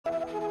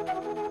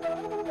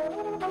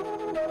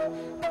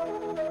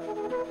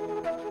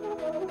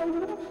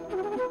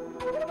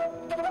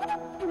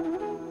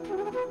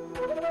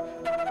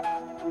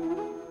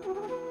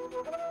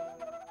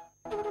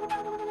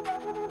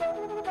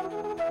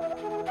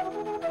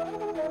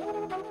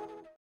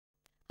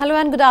Hello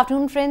and good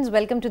afternoon friends,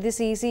 welcome to the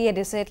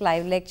CEC-UGC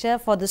live lecture.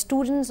 For the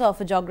students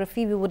of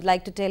geography, we would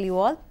like to tell you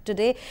all,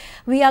 today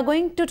we are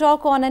going to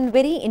talk on a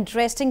very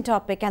interesting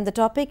topic, and the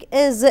topic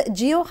is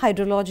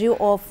Geo-Hydrology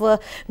of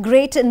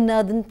Great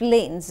Northern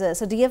Plains.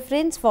 So dear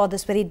friends, for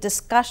this very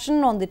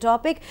discussion on the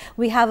topic,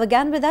 we have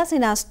again with us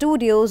in our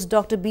studios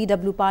Dr.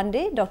 B.W.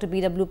 Pandey. Dr.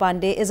 B.W.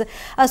 Pandey is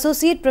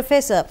Associate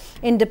Professor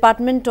in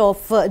Department of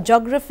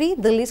Geography,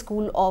 Delhi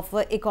School of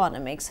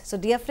Economics. So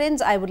dear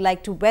friends, I would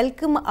like to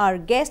welcome our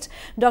guest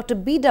Dr.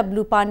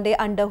 B.W. Pandey,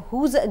 under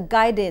whose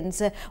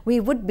guidance we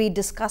would be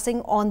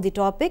discussing on the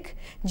topic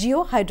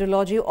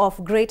Geo-Hydrology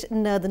of Great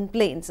Northern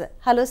Plains.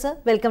 Hello sir,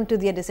 welcome to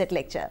the EduSet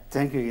lecture.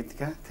 Thank you,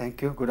 Geetika.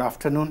 Thank you. Good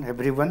afternoon,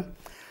 everyone.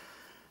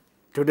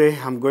 Today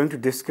I am going to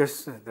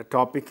discuss the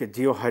topic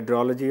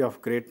Geo-Hydrology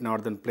of Great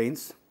Northern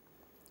Plains.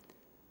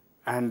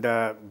 And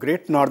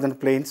Great Northern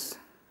Plains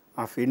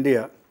of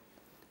India,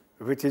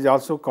 which is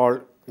also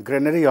called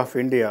Granary of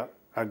India,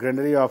 or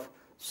Granary of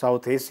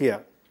South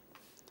Asia,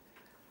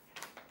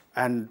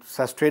 and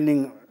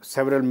sustaining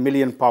several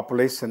million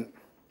population.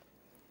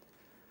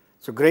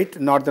 So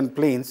Great Northern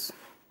Plains,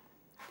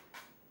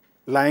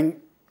 lying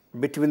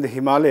between the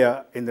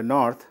Himalaya in the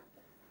north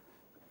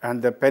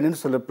and the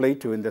Peninsular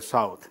Plateau in the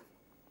south.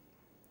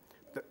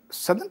 The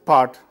southern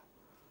part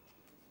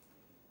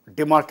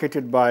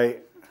demarcated by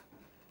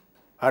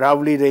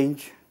Aravalli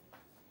Range,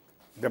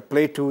 the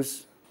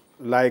plateaus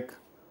like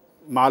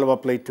Malwa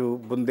Plateau,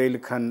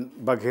 Bundelkhand,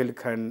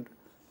 Baghelkhand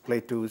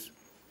plateaus,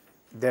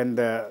 then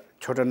the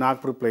Chota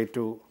Nagpur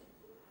Plateau,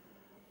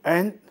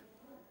 and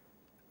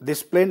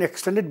this plain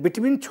extended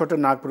between Chota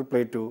Nagpur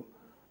Plateau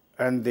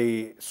and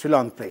the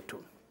Shillong Plateau.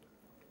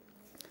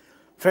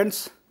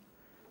 Friends,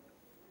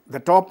 the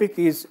topic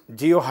is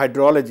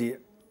Geo-Hydrology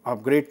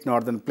of Great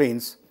Northern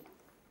Plains.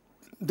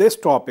 This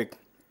topic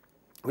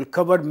will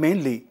cover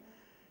mainly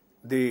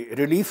the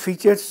relief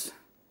features,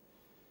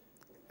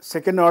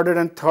 second order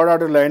and third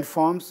order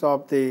landforms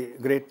of the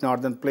Great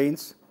Northern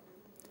Plains,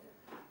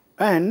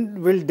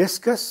 and will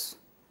discuss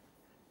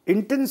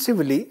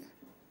intensively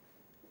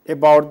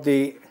about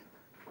the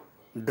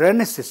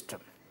drainage system.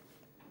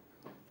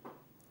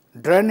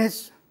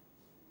 Drainage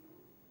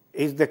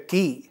is the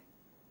key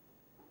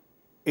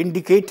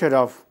indicator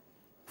of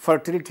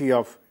fertility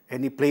of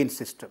any plain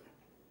system.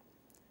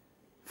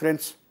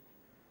 Friends,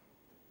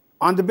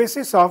 on the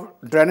basis of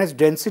drainage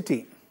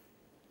density,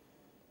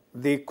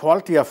 the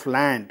quality of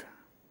land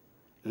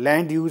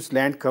use,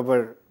 land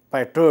cover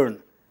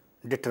pattern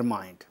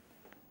determined.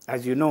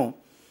 As you know,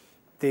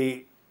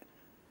 the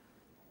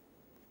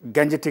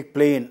Gangetic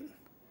Plain,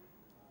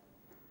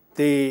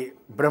 the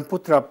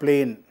Brahmaputra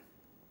Plain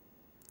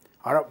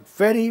are a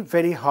very,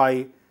 very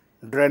high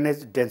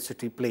drainage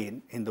density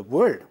plain in the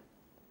world.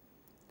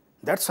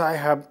 That's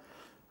why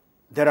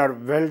there are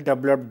well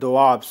developed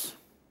doabs,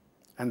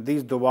 and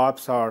these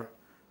doabs are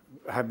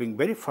having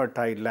very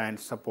fertile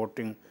land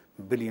supporting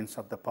billions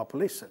of the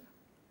population.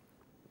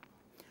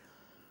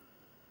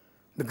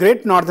 The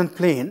Great Northern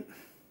Plain,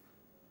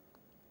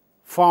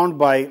 found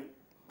by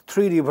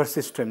three river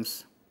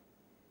systems.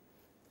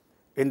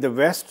 In the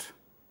west,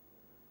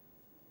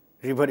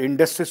 river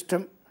Indus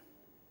system.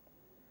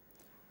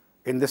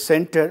 In the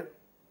center,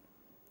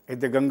 is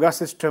the Ganga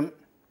system,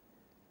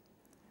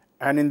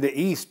 and in the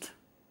east,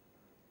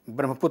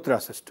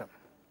 Brahmaputra system.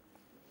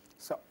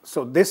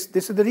 So this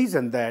is the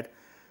reason that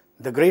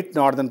the Great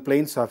Northern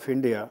Plains of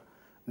India,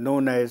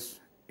 known as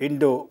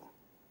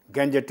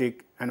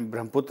Indo-Gangetic and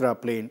Brahmaputra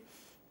Plain,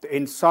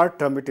 in short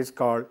term it is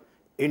called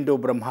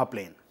Indo-Brahma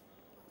Plain,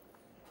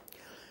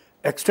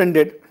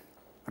 extended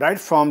right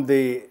from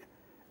the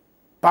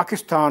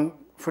Pakistan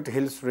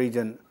foothills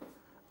region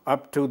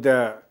up to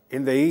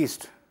in the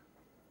east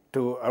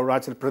to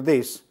Arunachal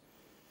Pradesh,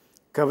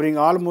 covering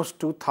almost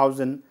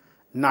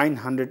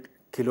 2,900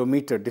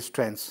 kilometer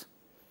distance,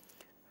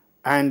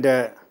 and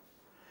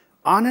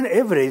on an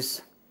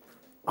average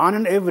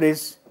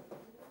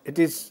it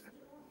is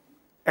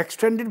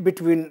extended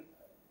between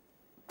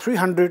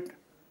 300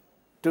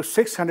 to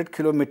 600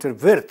 kilometer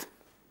width.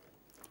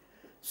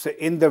 So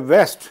in the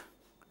west,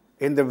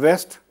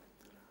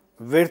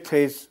 width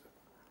is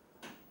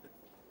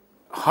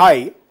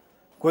high,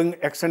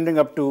 extending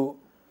up to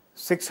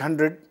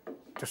 600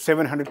 to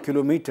 700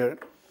 kilometer,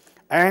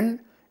 and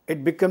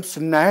it becomes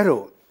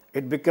narrow.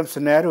 In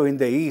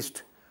the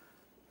east,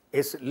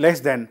 is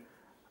less than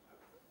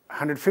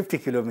 150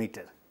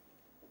 kilometer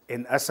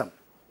in Assam,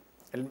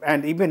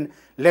 and even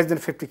less than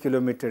 50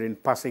 kilometer in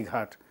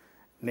Pasighat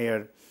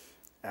near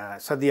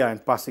Sadia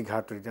and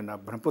Pasighat region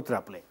of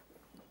Brahmaputra Plain.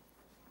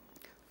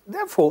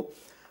 Therefore,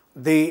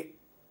 the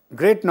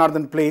Great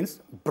Northern Plains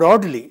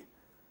broadly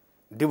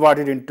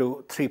divided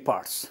into three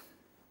parts.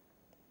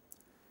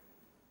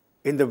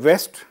 In the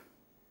west,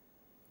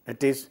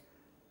 it is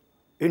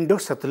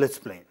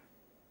Indo-Satluj Plain.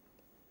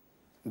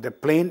 The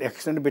plain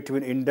extends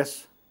between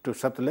Indus to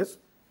Satluj.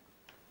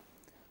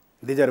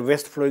 These are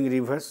west flowing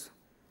rivers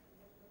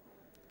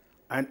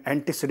and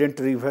antecedent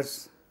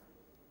rivers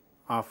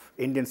of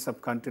Indian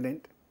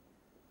subcontinent.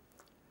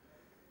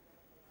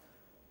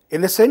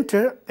 In the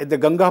center is the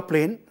Ganga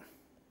plain,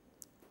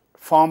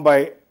 formed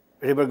by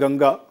river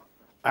Ganga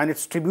and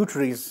its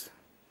tributaries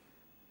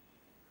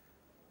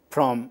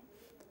from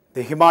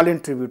the Himalayan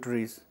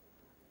tributaries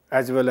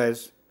as well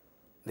as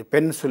the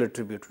peninsular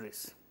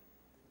tributaries.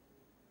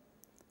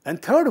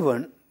 And third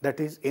one, that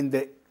is in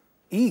the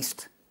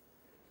east,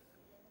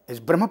 is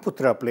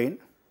Brahmaputra plain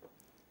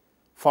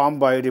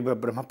formed by river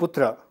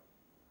Brahmaputra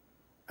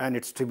and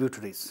its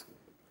tributaries.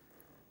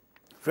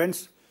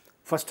 Friends,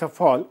 first of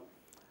all,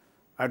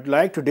 I would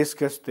like to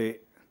discuss the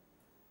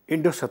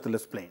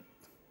Indo-Satluj plain.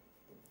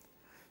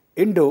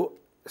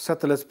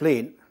 Indo-Satluj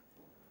plain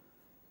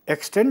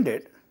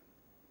extended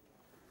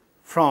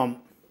from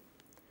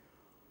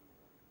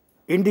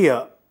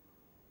India,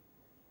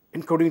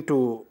 including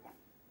to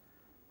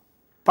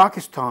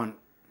Pakistan.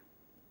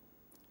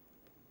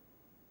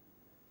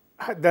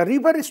 The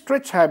river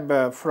stretch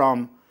have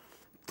from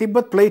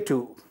Tibet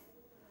Plateau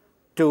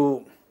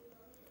to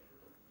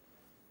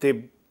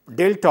the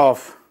delta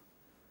of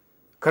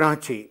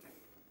Karachi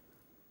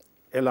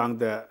along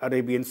the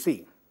Arabian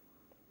Sea.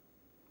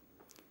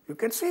 You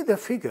can see the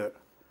figure.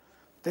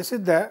 This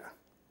is the,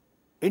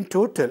 in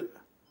total,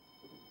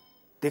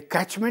 the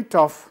catchment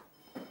of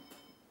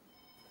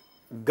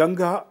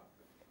Ganga,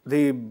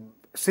 the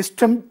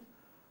system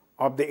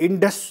of the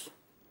Indus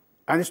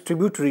and its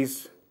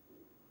tributaries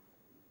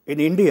in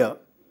India,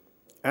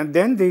 and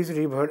then these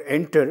rivers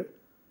enter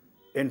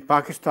in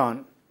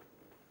Pakistan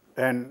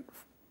and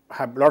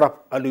have a lot of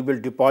alluvial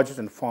deposits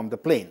and form the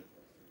plain.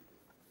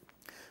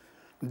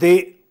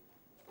 The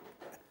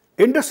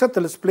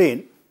Indo-Satluj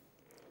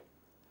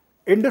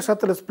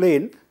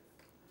plain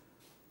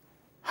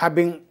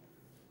having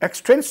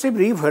extensive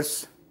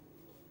rivers,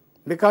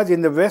 because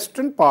in the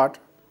western part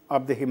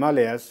of the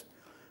Himalayas,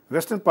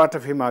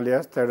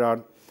 there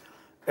are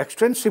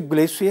extensive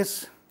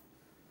glaciers,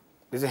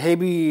 there is a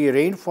heavy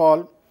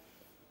rainfall,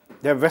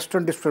 there are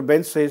western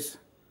disturbances.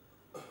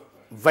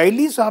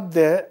 Valleys of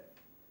the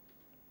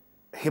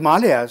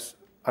Himalayas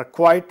are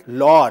quite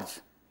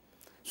large,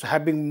 so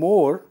having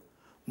more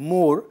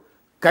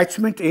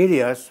catchment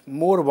areas,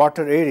 more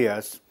water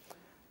areas,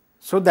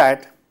 so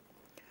that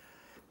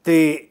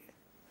the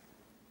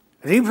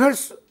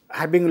rivers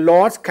having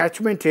large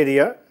catchment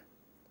area,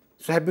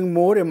 so having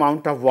more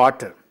amount of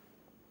water.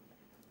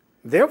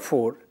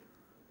 Therefore,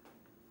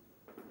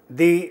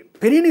 the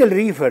perennial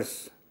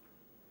rivers,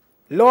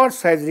 large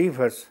size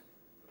rivers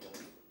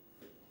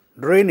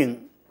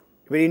draining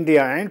with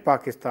India and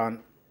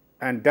Pakistan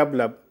and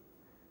develop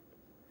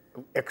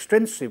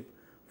extensive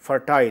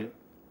fertile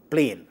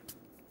plain.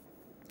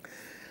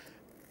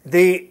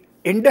 The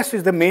Indus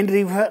is the main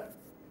river,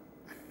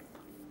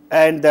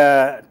 and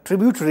the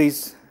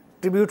tributaries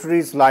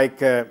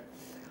like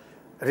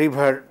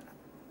river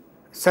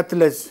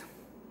Satluj,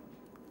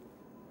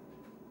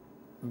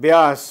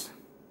 Beas,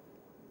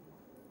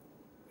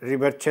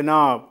 river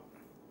Chenab,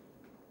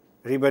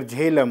 river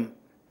Jhelum,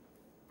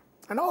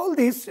 and all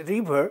these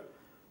rivers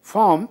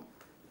form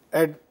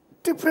a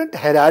different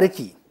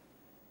hierarchy.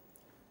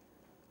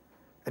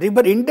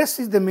 River Indus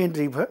is the main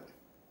river.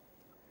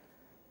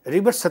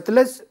 River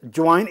Satluj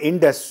join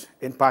Indus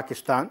in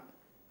Pakistan.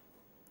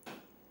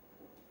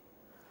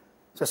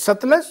 So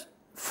Satluj,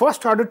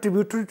 first order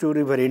tributary to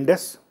river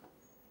Indus.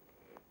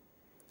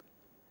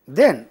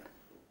 Then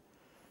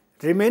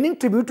remaining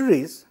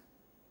tributaries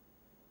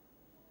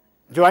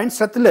join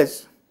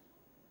Satluj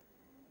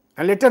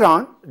and later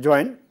on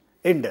join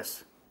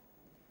Indus,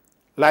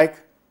 like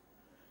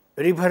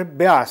river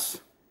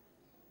Beas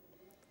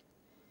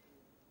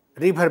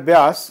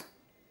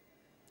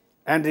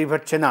and river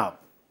Chenab.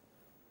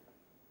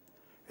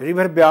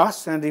 River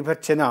Beas and river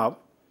Chenab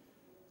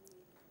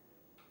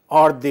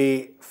are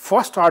the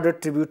first order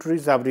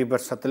tributaries of river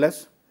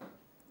Satluj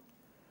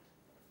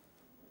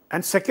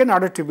and second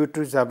order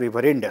tributaries of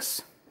river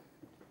Indus.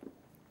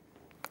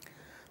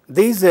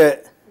 These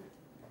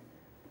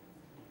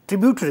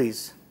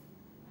tributaries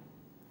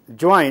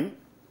join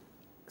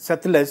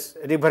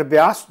Satluj, river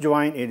Beas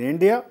join in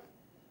India,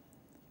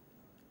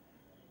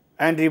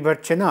 and river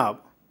Chenab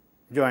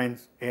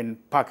joins in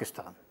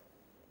Pakistan.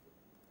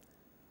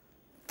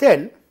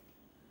 Then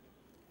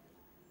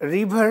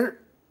river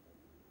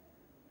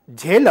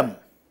Jhelum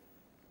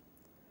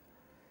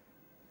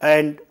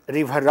and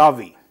river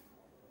Ravi.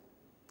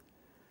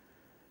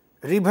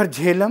 River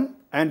Jhelum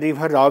and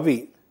river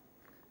Ravi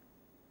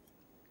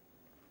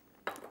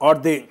are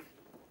the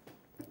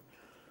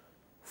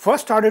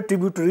first order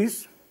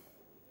tributaries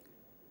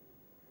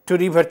to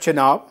river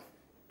Chenab,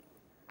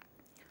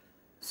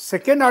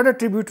 second order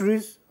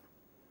tributaries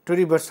to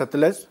river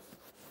Satluj,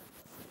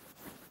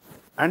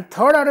 and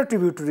third order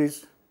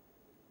tributaries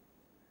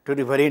to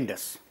river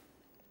Indus.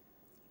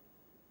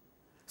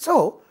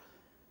 So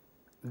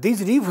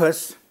these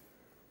rivers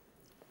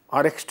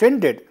are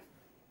extended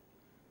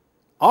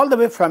all the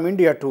way from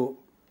India to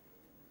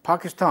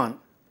Pakistan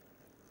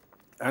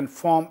and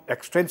form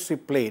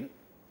extensive plain.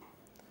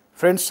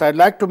 Friends, I would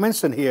like to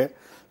mention here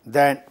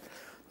that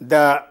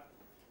the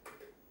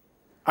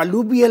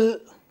alluvial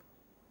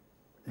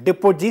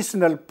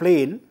depositional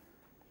plain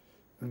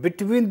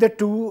between the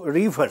two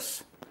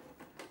rivers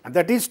and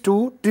that is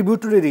two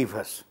tributary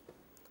rivers.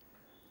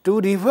 Two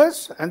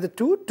rivers and the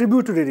two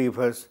tributary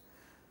rivers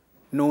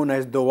known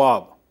as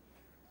Doab.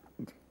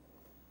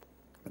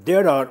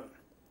 There are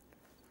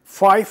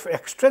 5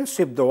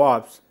 extensive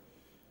Doabs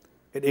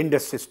in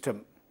Indus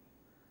system,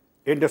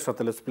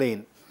 Indus-Satluj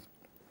plain,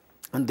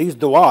 and these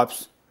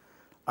Doabs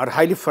are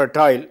highly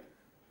fertile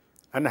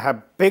and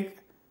have big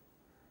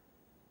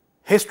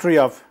history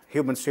of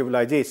human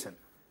civilization.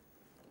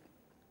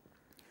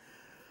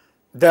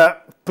 The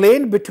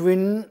plain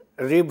between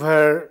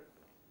river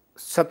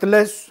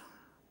Satluj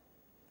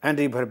and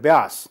river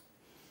Byas,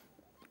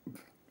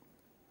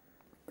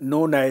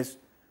 known as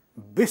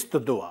Bist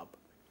Doab,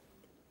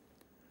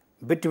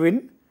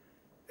 between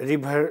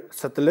river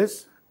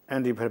Satluj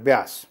and river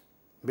Byas,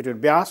 between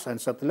Byas and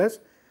Satluj,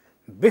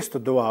 Bist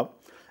Doab.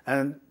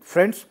 And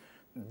friends,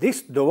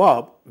 this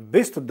Doab,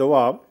 Bist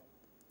Doab,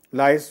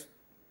 lies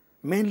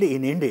mainly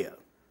in India,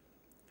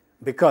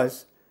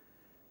 because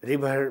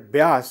river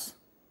Byas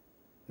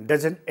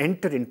doesn't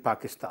enter in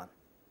Pakistan.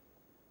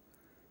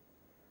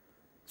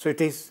 So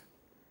it is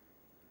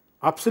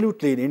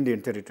absolutely in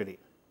Indian territory.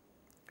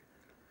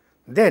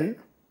 Then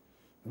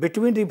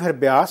between river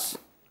Byas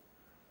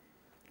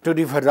to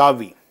river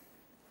Ravi,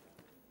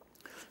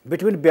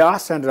 between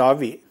Byas and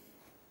Ravi,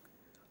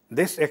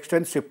 this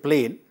extensive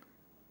plain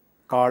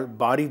called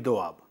Bari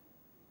Doab,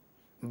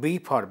 B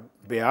for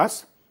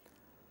Byas,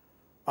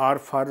 R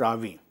for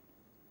Ravi.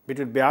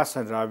 Between Byas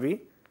and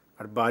Ravi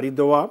are Bari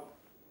Doab.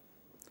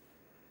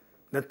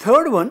 The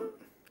third one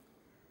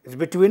is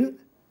between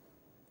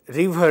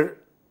river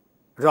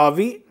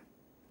Ravi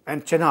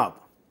and Chenab.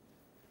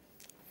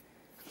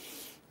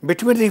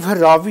 Between river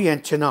Ravi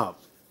and Chenab,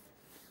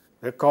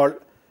 they are called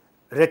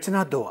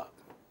Rachna Doab.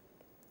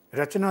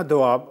 Rachna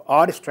Doab,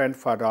 R stands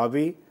for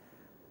Ravi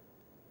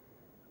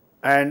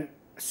and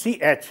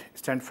CH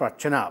stands for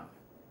Chenab,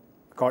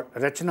 called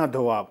Rachna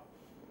Doab.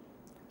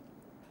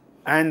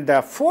 And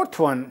the fourth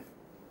one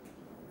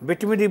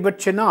between river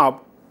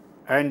Chenab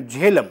and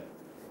Jhelum,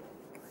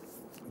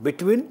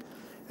 between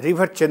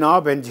river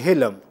Chenab and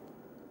Jhelum,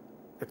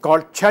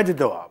 called Chaj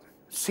Doab.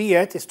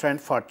 CH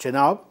stands for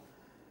Chenab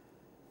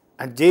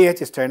and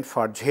JH stands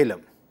for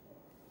Jhelum.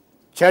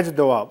 Chaj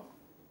Doab.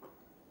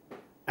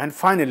 And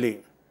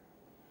finally,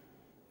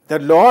 the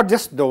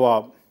largest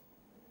Doab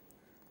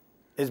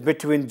is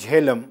between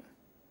Jhelum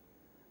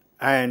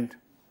and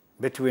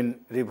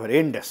between river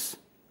Indus.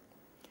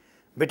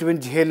 Between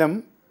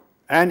Jhelum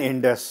and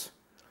Indus,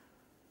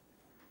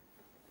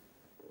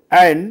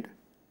 and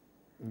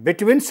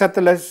between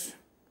Satluj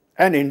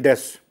and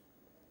Indus,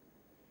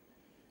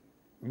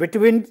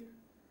 between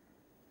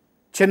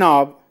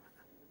Chenab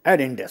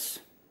and Indus,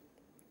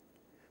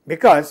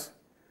 because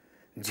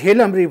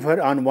Jhelum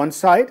river on one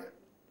side,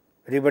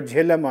 river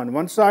Jhelum on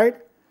one side,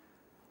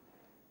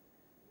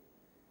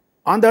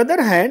 on the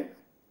other hand,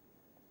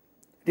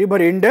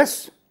 river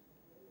Indus,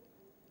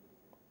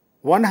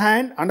 one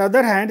hand, on the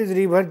other hand is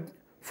river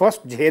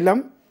first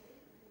Jhelum.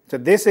 So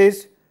this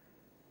is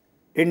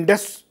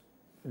Indus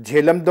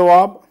Jhelum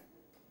Doab.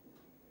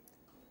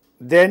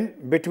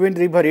 Then between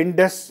river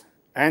Indus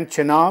and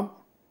Chenab,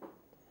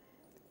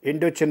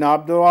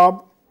 Indo-Chenab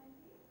Doab,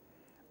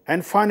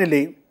 and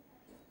finally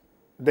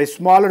the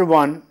smaller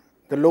one,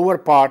 the lower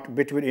part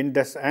between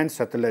Indus and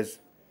Satluj.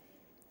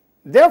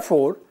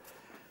 Therefore,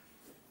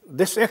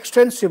 this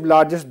extensive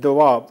largest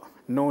Doab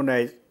known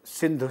as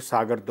Sindhu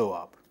Sagar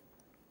Doab.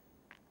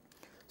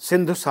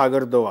 Sindhu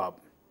Sagar Doab.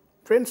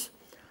 Friends,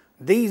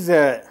 these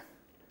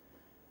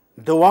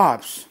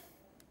Doabs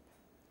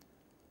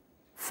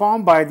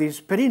formed by these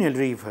perennial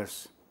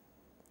rivers,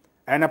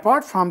 and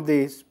apart from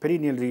these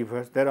perennial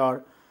rivers, there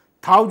are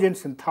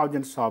thousands and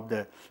thousands of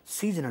the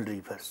seasonal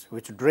rivers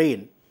which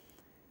drain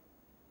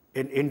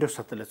in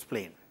Indus-Satluj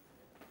plain.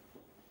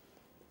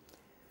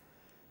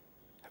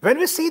 When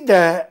we see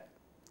the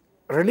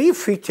relief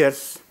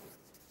features,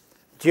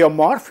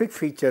 geomorphic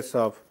features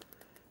of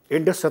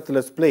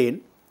Indus-Satluj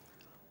plain,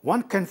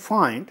 one can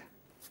find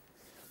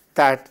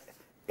that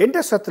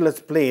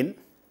Indus-Satluj plain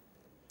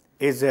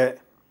is a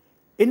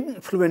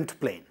influent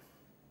plain.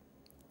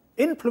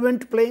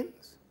 Influent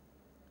plains,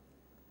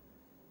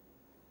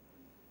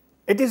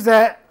 it is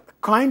a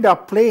kind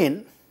of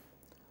plain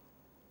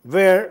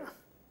where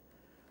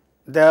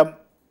the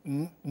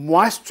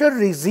moisture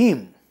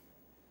regime,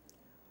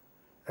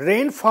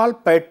 rainfall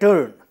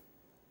pattern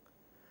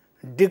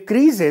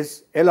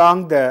decreases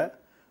along the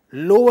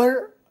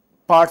lower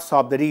parts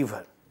of the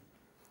river,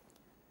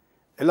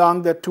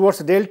 along the towards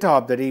the delta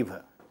of the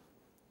river.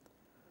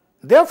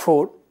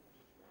 Therefore,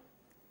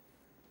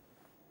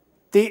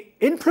 the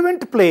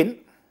influent plain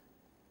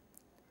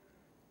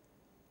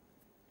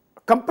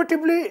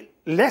comparatively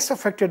less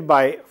affected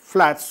by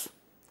floods,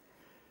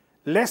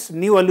 less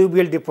new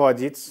alluvial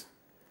deposits.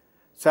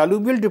 So,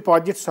 alluvial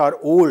deposits are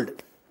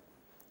old.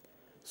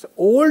 So,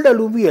 old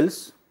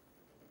alluvials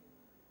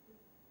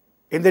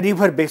in the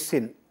river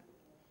basin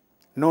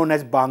known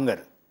as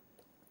Bangar.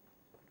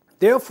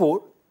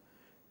 Therefore,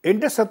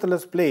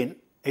 Indus-Satluj plain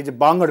is a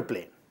Bangar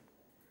plain.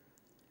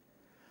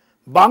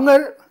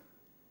 Bangar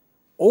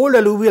old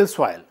alluvial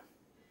soil.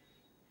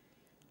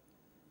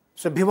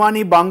 So,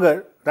 Bhiwani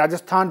Bangar,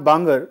 Rajasthan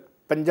Bangar,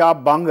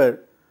 Punjab Bangar,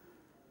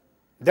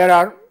 there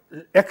are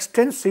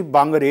extensive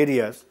Bangar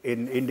areas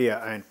in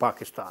India and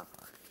Pakistan.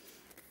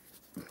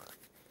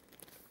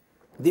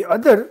 The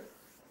other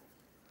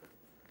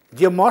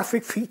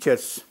geomorphic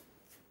features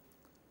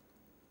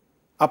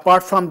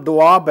apart from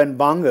Doab and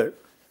Bangar,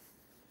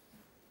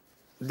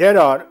 there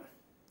are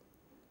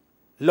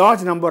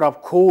large number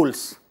of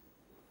coals,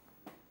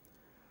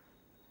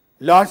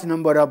 large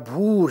number of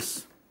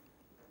bhoors,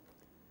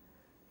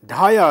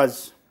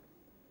 dhayas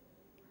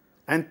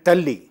and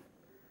talli.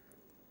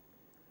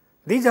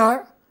 These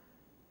are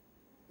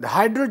the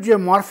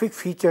hydrogeomorphic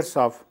features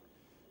of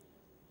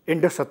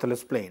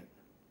Indus-Satluj plain.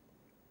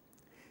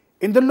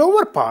 In the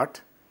lower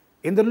part,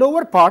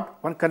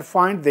 one can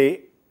find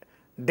the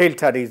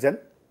delta region.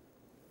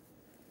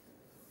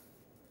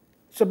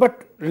 So,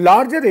 but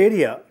larger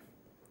area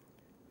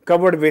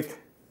covered with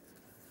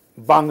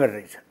Bangar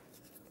region.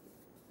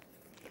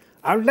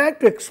 I would like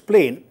to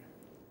explain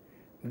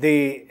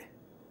the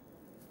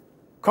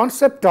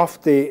concept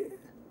of the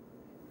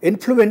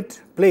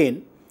influent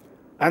plain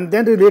and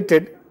then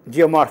related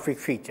geomorphic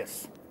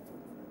features.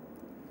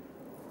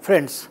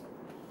 Friends,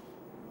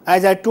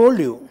 as I told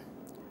you,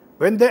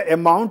 when the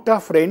amount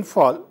of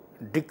rainfall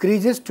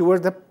decreases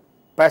towards the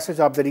passage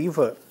of the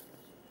river,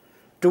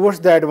 towards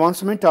the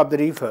advancement of the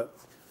river,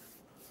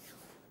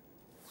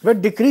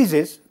 when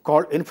decreases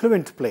called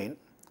influent plain,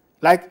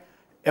 like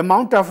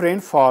amount of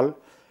rainfall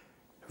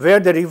where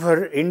the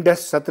river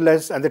Indus,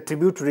 Satluj and the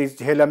tributaries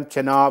Jhelum,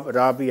 Chenab,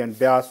 Ravi and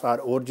Beas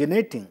are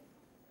originating,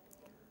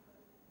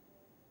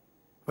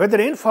 where the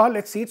rainfall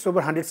exceeds over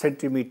 100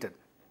 centimeter.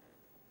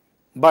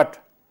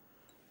 But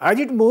as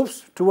it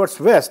moves towards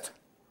west,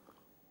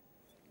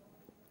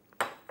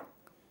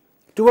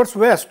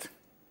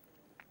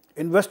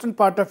 in western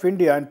part of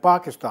India and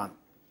Pakistan,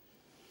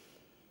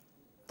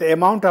 the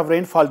amount of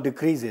rainfall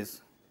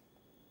decreases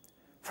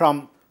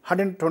from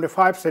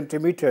 125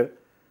 centimeter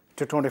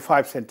to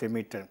 25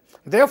 centimeter.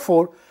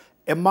 Therefore,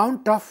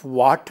 amount of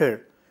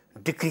water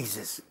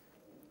decreases,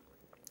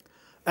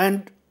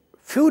 and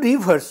few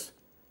rivers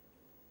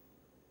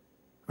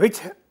which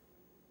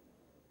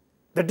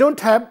they don't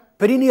have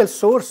perennial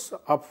source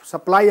of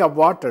supply of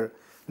water,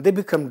 they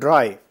become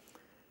dry.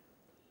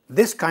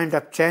 This kind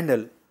of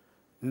channel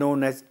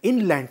known as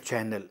inland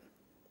channel.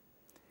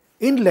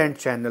 Inland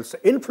channels,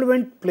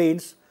 influent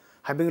plains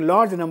having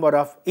large number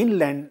of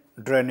inland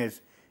drainage,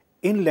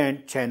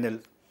 inland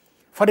channels.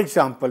 For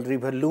example,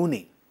 river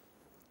Luni,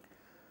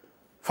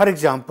 for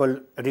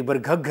example, river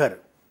Ghaggar.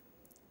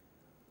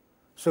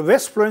 So,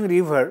 west flowing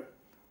river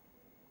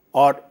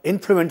are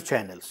influent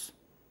channels.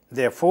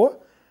 Therefore,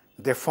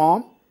 they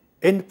form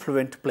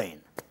influent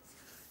plain.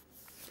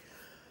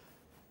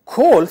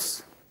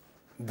 Coals,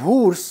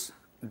 bhoors,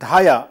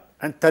 dhaya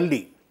and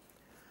talli,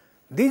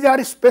 these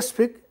are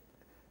specific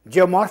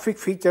geomorphic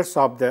features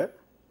of the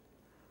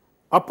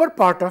upper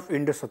part of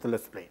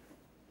Indus-Satluj plain.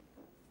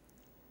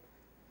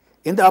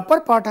 In the upper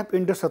part of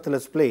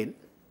Indus-Satluj plain,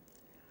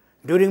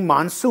 during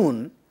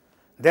monsoon,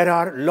 there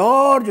are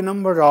large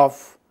number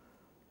of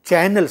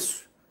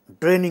channels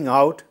draining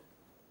out.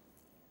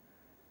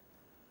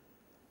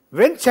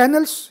 When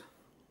channels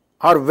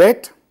are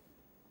wet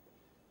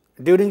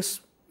during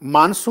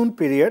monsoon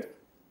period,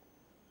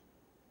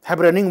 have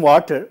running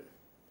water,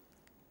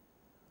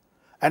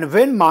 and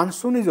when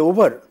monsoon is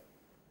over,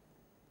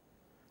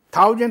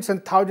 thousands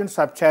and thousands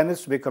of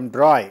channels become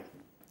dry.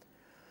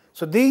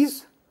 So,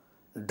 these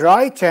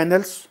dry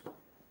channels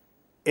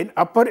in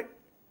upper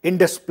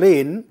Indus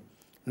plain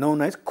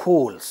known as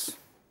coals.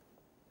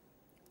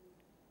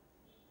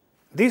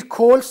 These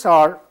coals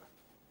are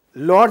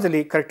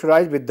largely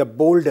characterized with the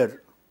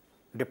boulder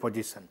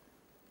deposition,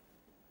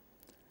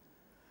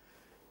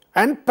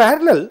 and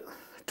parallel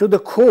to the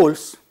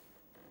coals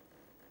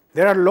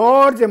there are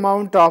large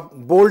amount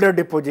of boulder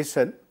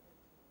deposition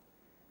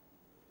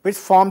which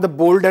form the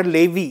boulder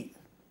levee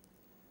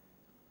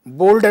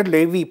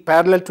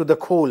parallel to the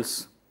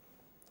coals.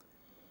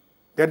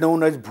 They are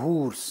known as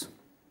bhoors.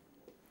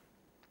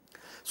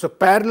 So,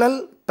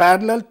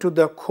 parallel to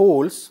the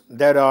coals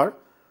there are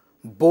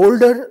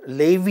boulder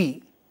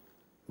levee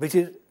which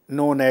is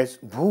known as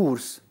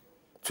bhoors.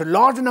 So,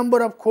 large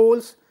number of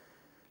coals,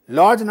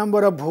 large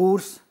number of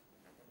bhoors,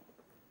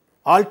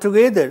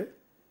 altogether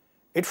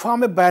it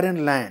forms a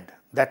barren land.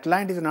 That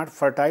land is not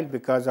fertile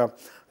because of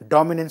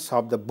dominance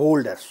of the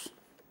boulders,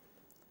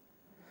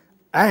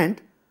 and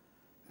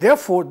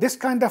therefore, this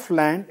kind of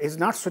land is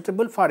not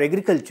suitable for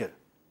agriculture,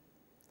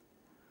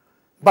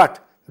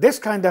 but this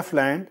kind of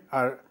land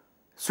are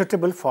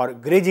suitable for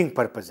grazing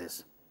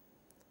purposes.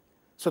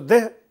 So,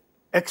 the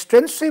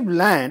extensive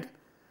land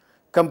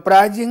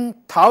comprising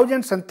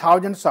thousands and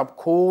thousands of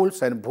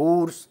coals and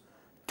bhoors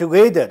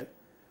together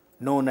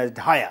known as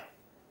dhaya.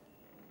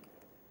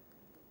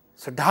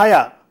 So,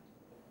 dhaya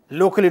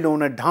locally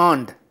known as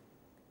dhand,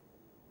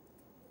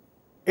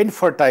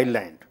 infertile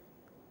land.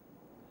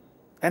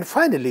 And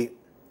finally,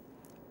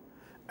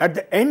 at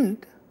the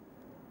end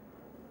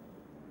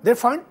they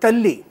find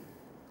talli.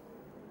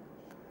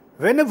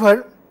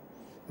 whenever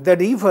the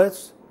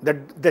rivers,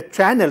 the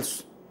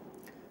channels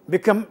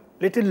become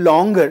little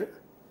longer,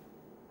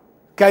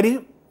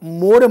 carry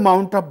more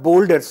amount of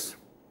boulders.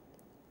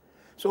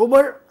 So,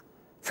 over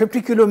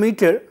 50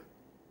 kilometer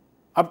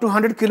up to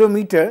 100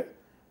 kilometer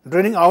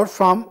draining out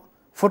from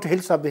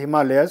foothills of the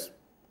Himalayas,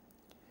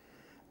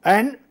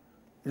 and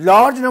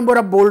large number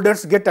of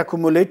boulders get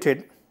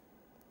accumulated,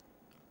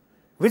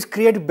 which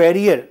create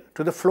barrier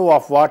to the flow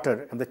of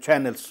water in the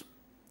channels,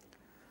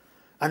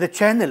 and the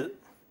channel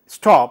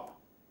stop,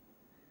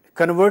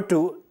 convert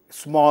to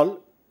small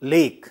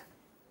lake,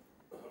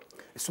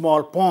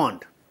 small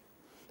pond.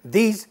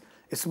 These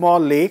small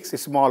lakes,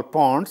 small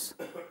ponds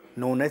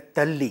known as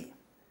talli.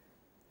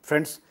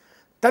 Friends,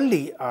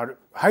 talli are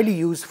highly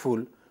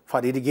useful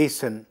for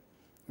irrigation,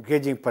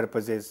 gauging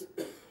purposes.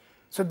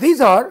 So, these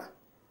are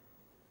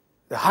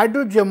the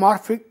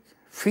hydrogeomorphic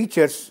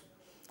features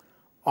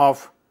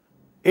of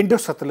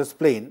Indo-Satluj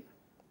plain.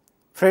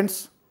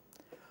 Friends,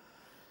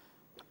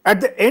 at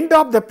the end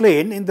of the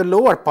plain, in the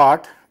lower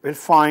part, we will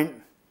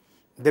find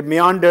the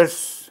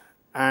meanders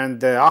and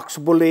the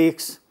oxbow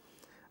lakes,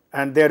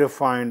 and there you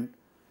find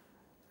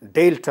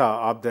delta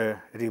of the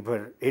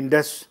river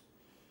Indus.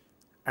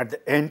 At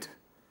the end,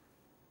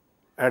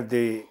 at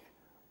the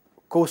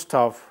coast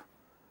of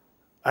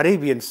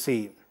Arabian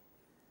Sea,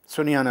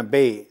 Suniana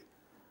Bay,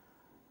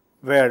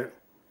 where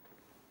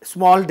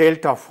small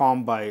delta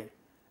formed by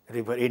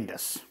river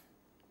Indus.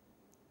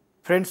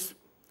 Friends,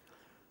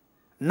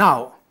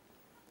 now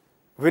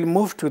we will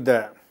move to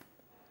the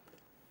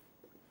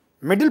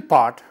middle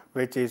part,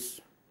 which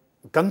is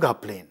Ganga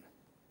plain,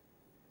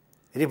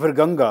 river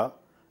Ganga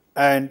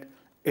and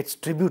its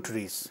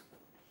tributaries.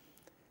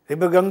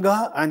 River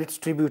Ganga and its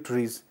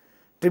tributaries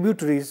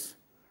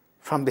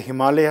from the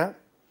Himalaya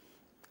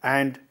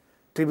and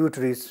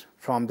tributaries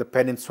from the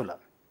peninsula.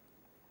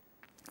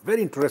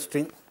 Very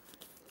interesting.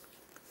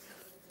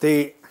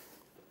 The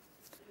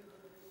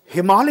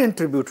Himalayan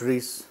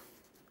tributaries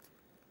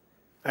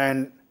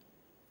and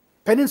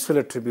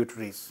peninsular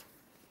tributaries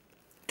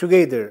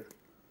together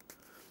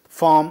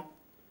form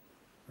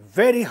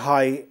very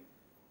high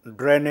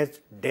drainage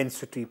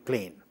density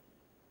plain.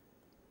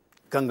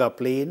 Ganga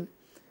plain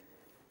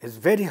is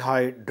very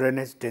high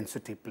drainage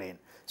density plain.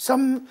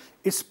 Some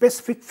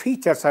specific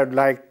features I would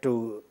like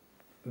to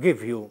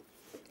give you.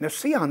 Now,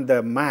 see on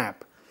the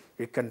map,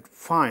 you can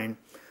find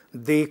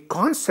the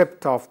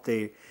concept of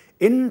the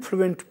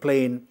influent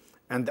plain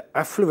and the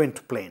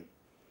affluent plain.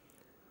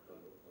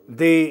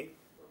 The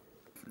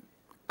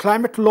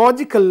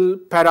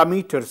climatological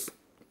parameters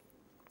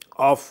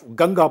of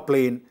Ganga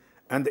plain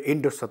and the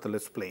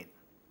Indo-Satluj plain.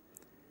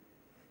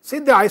 See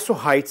the iso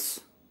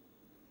heights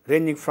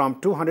ranging from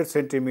 200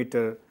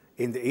 centimeter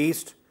in the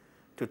east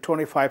to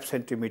 25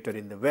 centimeter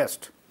in the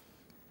west.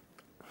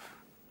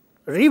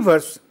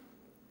 Rivers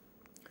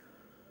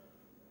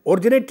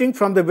originating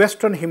from the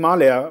western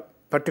Himalaya,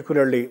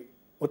 particularly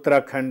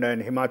Uttarakhand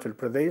and Himachal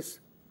Pradesh,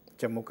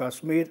 Jammu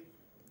Kashmir.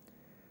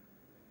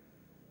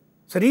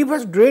 So,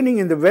 rivers draining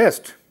in the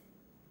west,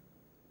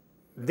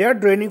 they are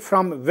draining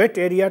from wet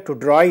area to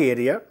dry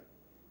area.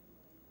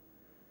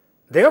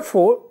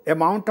 Therefore,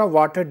 amount of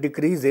water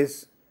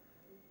decreases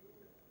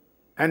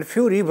and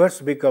few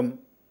rivers become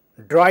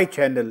dry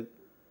channel.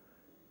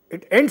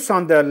 It ends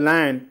on the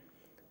land,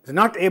 is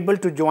not able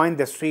to join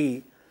the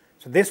sea.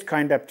 So, this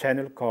kind of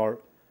channel called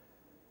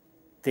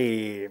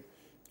the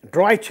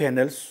dry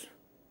channels,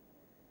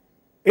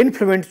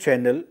 influent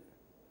channel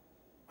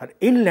or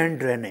inland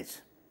drainage.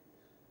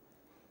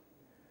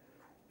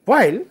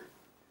 While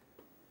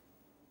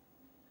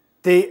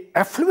the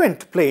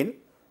affluent plain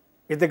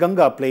is the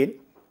Ganga plain,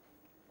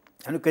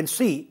 and you can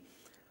see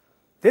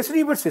this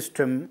river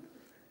system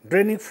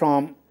draining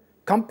from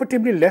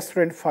comparatively less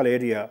rainfall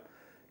area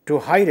to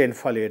high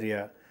rainfall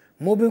area,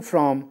 moving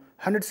from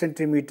 100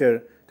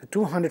 centimeter to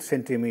 200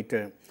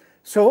 centimeter.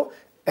 So,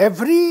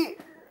 every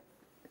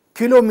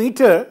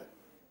kilometer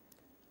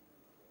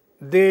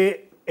the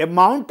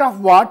amount of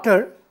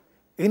water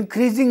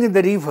increasing in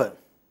the river,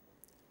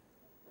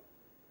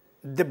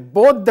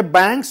 both the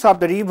banks of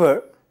the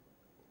river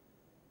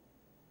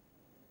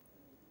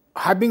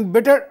having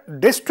better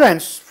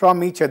distance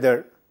from each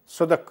other.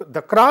 So, the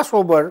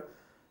crossover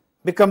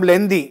become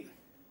lengthy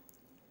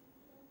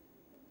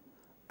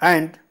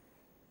and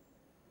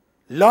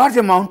large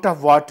amount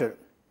of water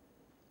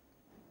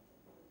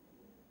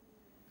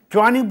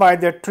joining by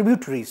their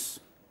tributaries.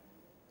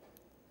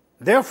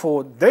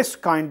 Therefore, this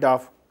kind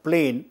of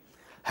plain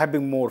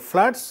having more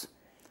floods,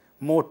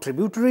 more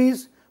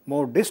tributaries,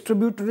 more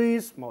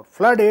distributaries, more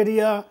flood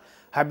area,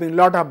 having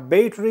lot of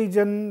bait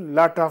region,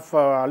 lot of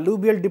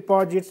alluvial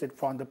deposits, it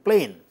forms the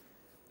plain.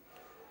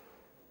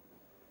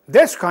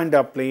 This kind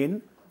of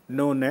plain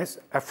known as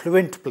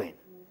affluent plain.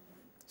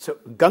 So,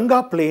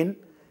 Ganga plain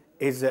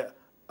is a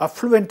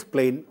affluent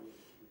plain,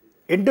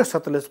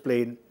 Indo-Satluj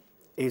plain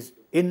is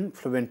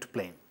influent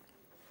plain.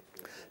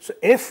 So,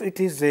 if it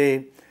is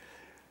a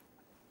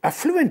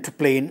affluent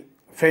plain,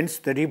 friends,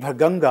 the river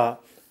Ganga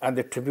and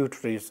the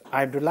tributaries,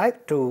 I would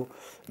like to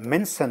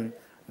mention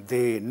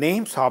the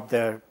names of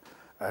the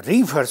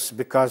rivers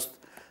because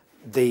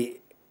the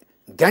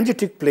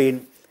Gangetic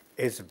plain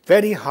is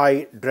very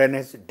high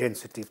drainage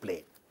density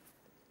plain.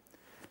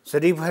 So,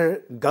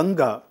 river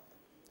Ganga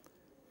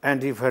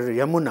and river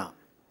Yamuna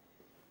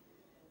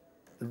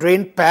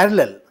drain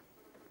parallel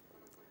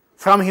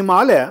from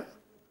Himalaya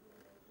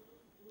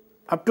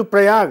up to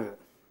Prayag,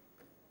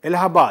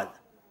 Allahabad.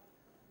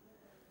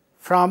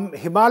 From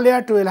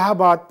Himalaya to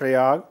Allahabad,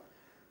 Prayag,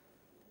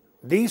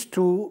 these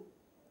two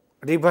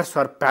rivers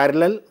are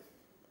parallel,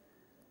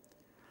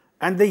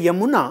 and the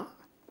Yamuna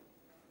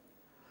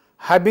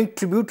having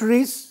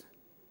tributaries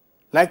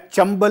like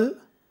Chambal,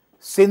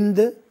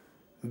 Sindh,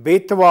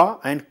 Betwa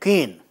and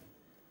Ken.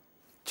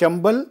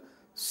 Chambal,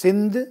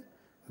 Sindh,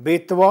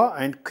 Betwa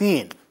and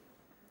Ken.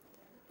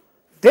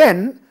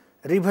 Then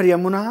river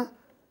Yamuna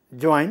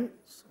joins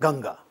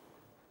Ganga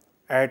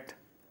at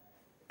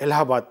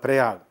Allahabad,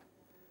 Prayag.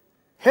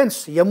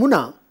 Hence,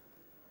 Yamuna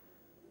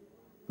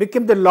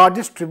became the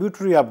largest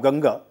tributary of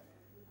Ganga.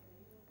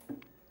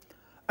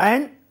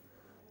 And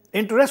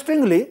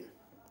interestingly,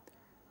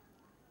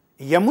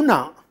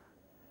 Yamuna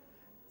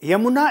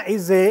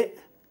is a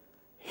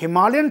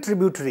Himalayan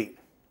tributary,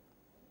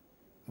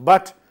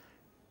 but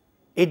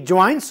it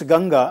joins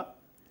Ganga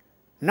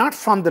not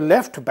from the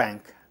left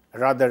bank,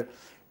 rather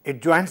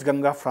it joins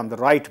Ganga from the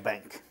right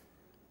bank.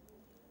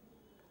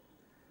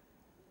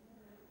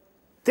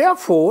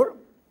 Therefore,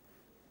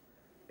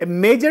 a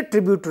major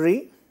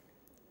tributary,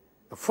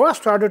 a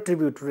first order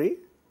tributary,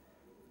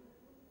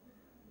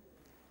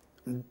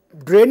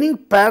 draining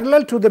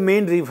parallel to the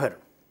main river,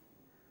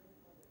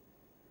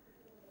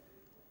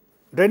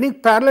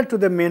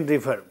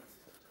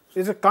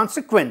 is a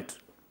consequent,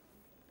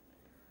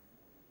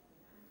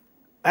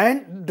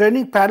 and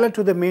draining parallel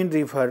to the main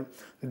river,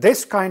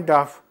 this kind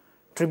of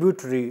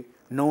tributary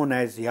known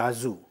as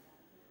Yazoo.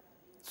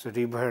 So,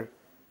 river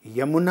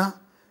Yamuna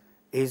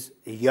is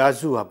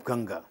Yazoo of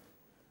Ganga.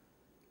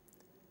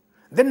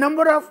 The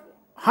number of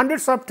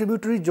hundreds of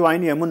tributaries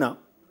join Yamuna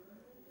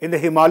in the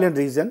Himalayan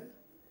region,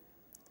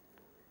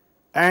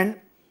 and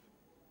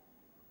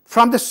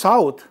from the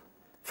south,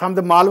 from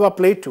the Malwa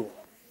Plateau,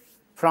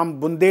 from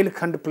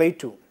Bundelkhand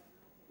Plateau,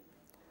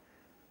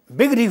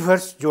 big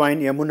rivers join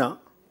Yamuna,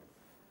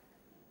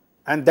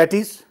 and that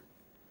is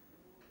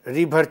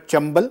river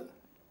Chambal,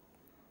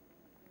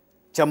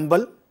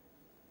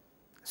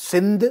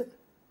 Sindh,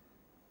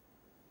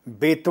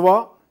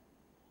 Betwa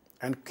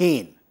and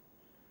Ken.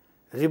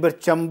 River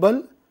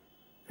Chambal,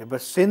 river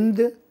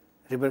Sindh,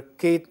 river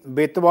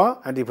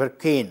Betwa and river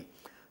Ken.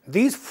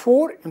 These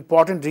four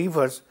important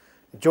rivers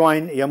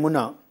join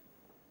Yamuna,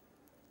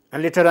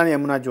 and later on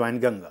Yamuna join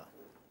Ganga.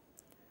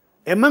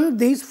 Among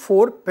these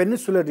four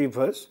peninsular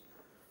rivers,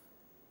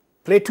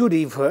 Plateau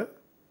River,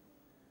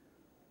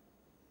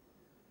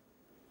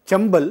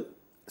 Chambal,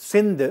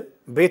 Sindh,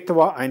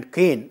 Betwa and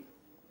Ken,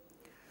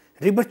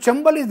 river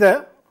Chambal is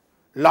the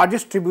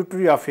largest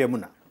tributary of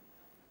Yamuna.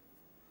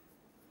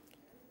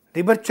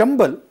 River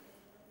Chambal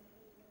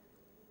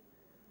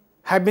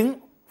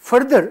having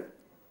further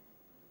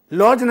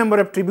large number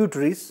of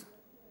tributaries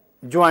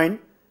join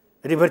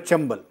river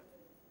Chambal.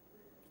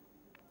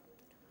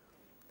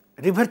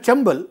 River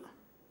Chambal,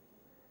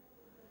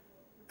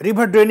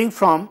 river draining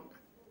from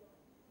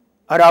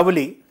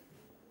Aravalli,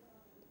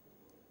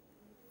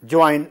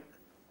 join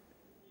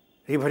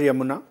river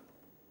Yamuna,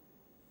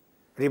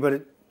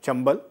 river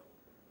Chambal,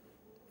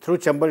 through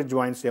Chambal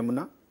joins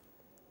Yamuna.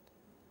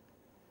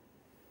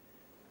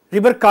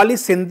 River Kali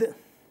Sindh,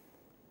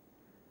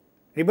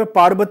 river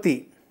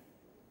Parbati,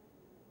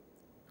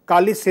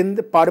 Kali Sindh,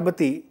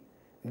 Parbati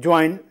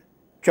join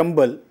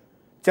Chambal,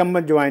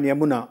 Chambal join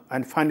Yamuna,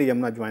 and finally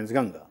Yamuna joins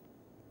Ganga.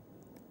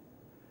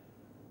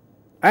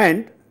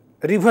 And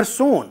river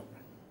Son,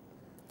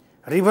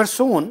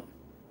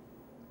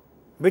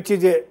 which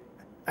is a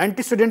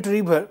antecedent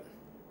river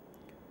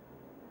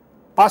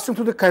passing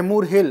through the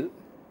Kaimur hill,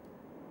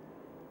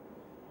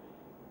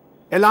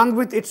 along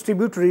with its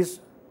tributaries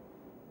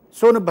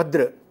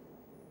Sonabhadra.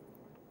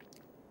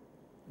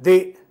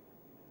 The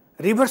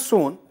river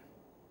Son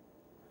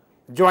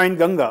join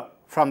Ganga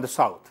from the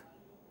south.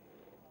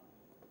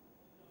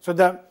 So,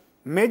 the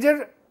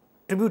major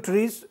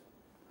tributaries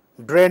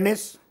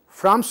drainage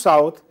from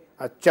south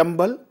are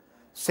Chambal,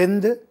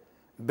 Sindh,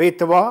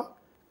 Betwa,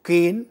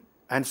 Ken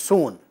and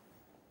Son.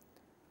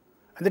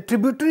 And the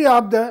tributary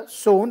of the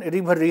Son,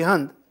 river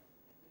Rihand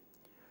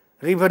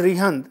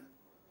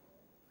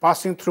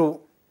passing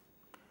through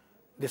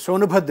the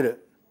Sonabhadra.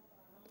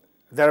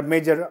 There are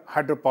major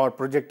hydropower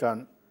projects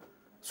on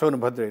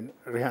Sonabhadra in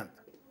Rihand.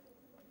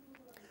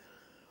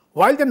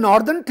 While the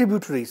northern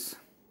tributaries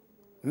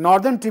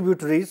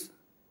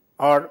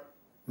are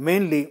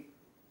mainly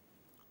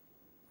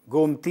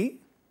Gomti,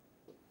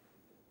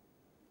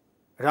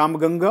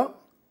 Ramganga,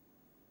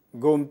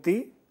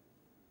 Gomti,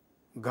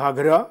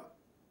 Ghaghra,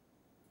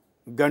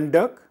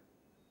 Gandak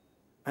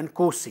and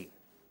Kosi.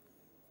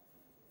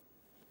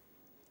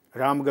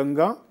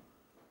 Ramganga,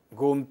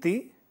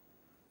 Gomti,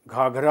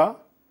 Ghaghra,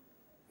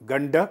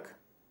 Gandak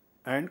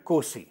and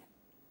Kosi.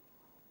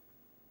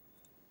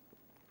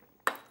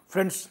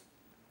 Friends,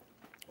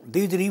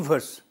 these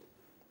rivers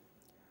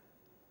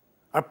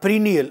are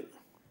perennial,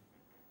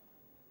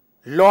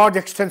 large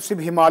extensive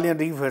Himalayan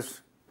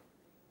rivers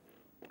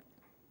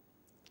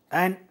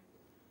and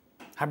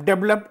have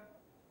developed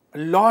a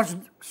large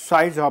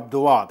size of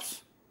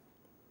doabs.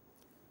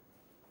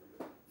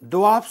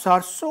 Doabs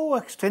are so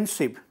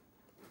extensive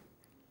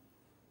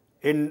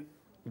in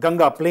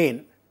Ganga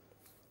plain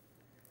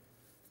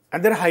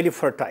and they are highly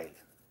fertile.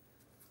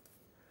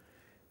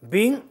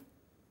 Being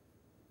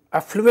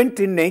affluent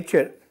in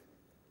nature,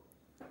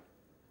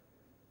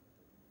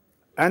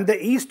 and the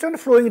east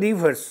flowing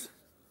rivers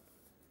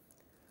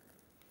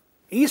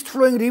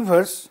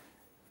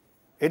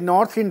in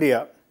North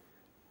India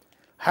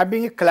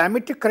having a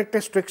climatic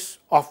characteristics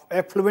of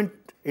affluent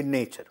in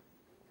nature,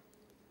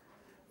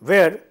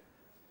 where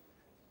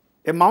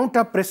amount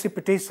of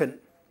precipitation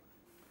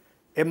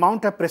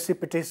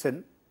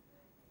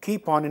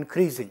keep on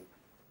increasing,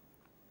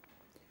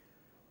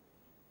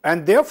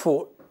 and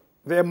therefore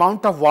the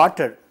amount of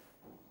water,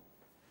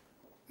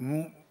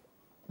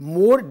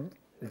 more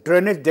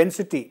drainage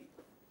density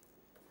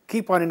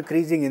keep on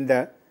increasing in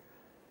the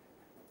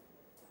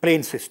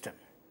plain system.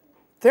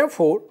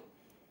 Therefore,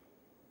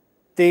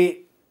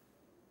 the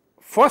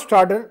first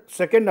order,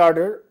 second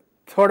order,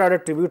 third order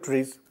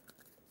tributaries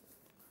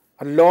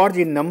are large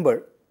in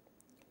number,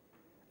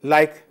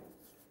 like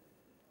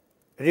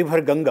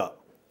river Ganga.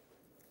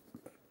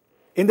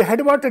 In the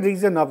headwater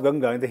region of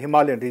Ganga, in the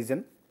Himalayan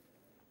region,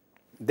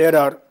 there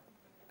are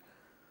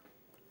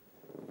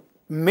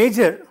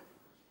major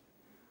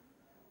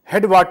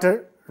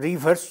headwater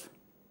rivers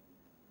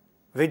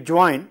which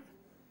join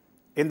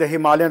in the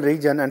Himalayan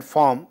region and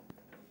form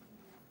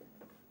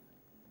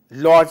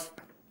large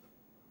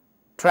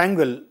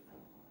triangle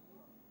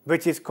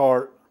which is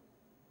called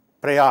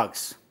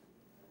Prayags.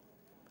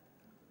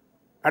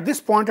 At this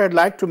point, I would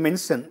like to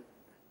mention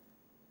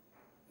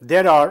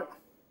there are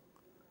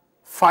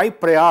 5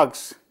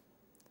 Prayags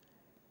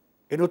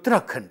in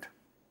Uttarakhand.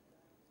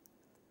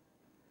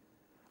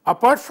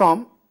 Apart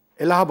from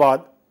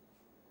Allahabad,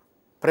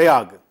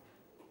 Prayag,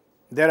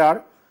 there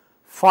are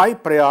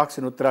 5 Prayags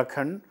in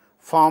Uttarakhand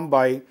formed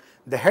by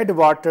the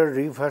headwater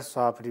rivers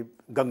of the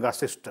Ganga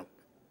system.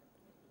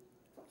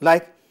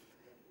 Like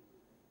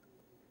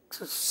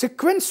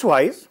sequence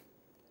wise,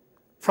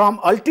 from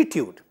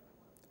altitude,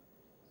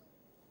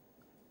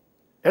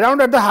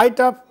 around at the height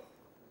of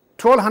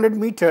 1200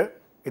 meter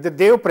is the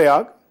Dev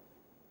Prayag,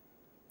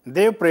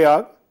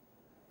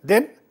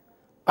 then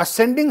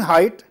ascending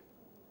height,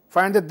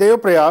 find the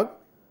Dev Prayag,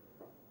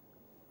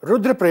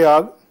 Rudra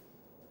Prayag,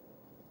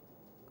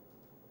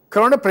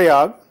 Karna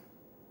Prayag,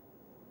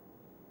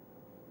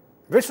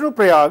 Vishnu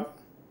Prayag,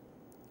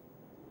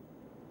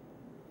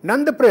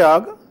 Nanda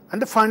Prayag,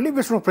 and finally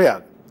Vishnu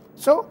Prayag.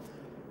 So,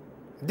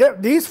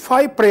 these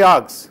 5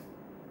 Prayags,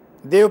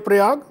 Dev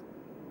Prayag,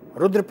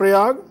 Rudra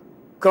Prayag,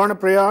 Karna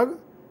Prayag,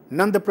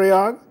 Nanda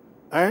Prayag,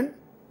 and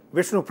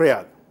Vishnu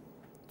Prayag.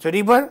 So,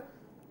 river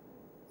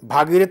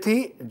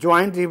Bhagirathi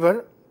joined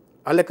river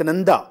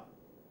Alaknanda,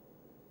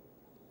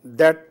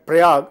 that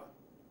Prayag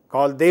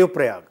called Dev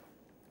Prayag.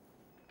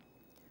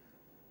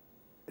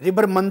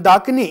 River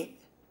Mandakini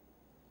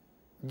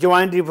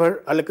joined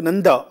river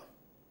Alaknanda,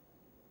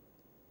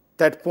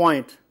 that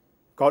point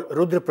called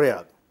Rudra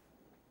Prayag.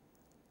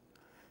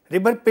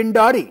 River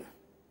Pindari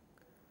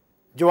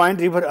joined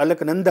river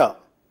Alaknanda,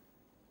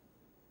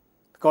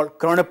 called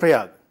Karna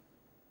Prayag.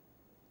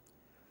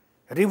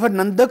 River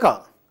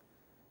Nandaka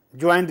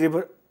joined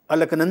river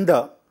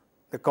Alaknanda,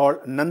 they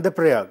called Nanda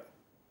Prayag.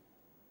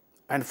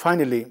 And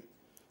finally,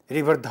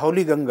 river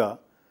Dhauli Ganga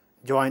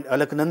joined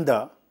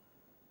Alaknanda,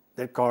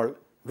 they called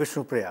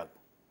Vishnu Prayag.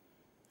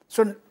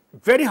 So,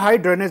 very high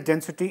drainage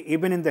density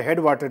even in the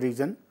headwater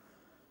region.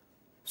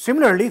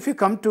 Similarly, if you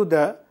come to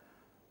the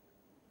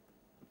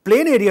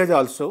plain areas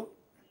also,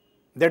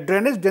 the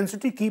drainage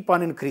density keep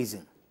on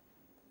increasing.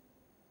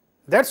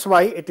 That is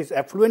why it is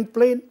affluent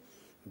plain,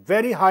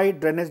 very high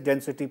drainage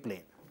density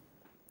plain.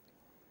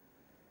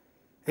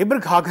 River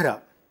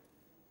Ghaghara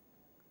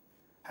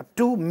have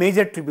 2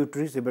 major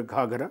tributaries, river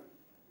Ghaghara.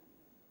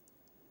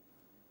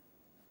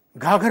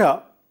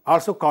 Ghaghara,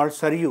 also called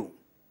Saryu.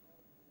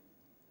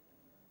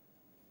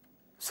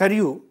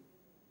 Saryu,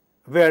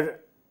 where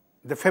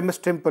the famous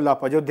temple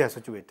of Ayodhya is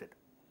situated.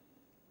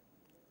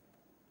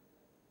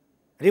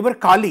 River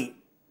Kali,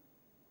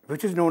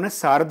 which is known as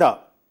Sarda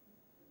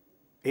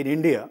in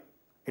India,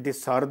 it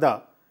is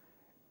Sarda.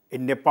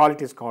 In Nepal,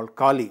 it is called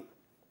Kali.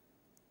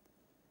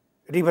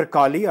 River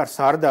Kali or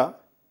Sarda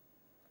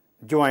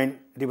join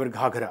river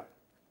Ghaghara.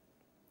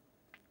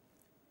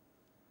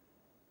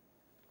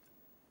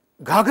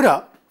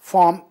 Ghaghara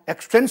form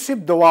extensive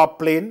Doab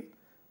plain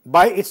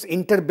by its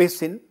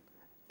intrabasin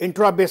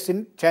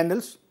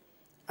channels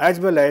as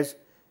well as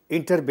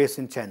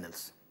interbasin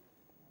channels.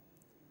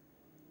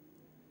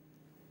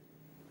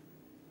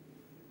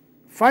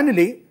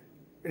 Finally,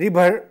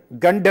 river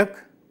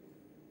Gandak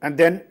and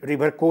then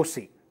river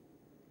Kosi.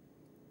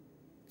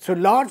 So,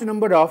 large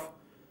number of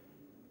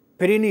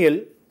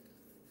perennial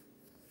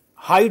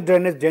high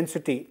drainage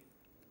density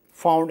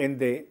found in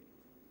the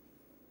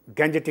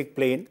Gangetic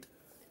plain,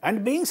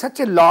 and being such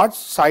a large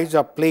size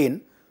of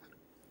plain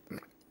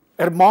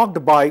are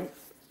marked by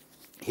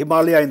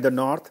Himalaya in the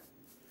north,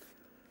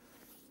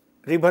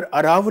 river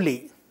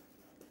Aravali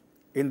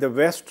in the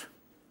west,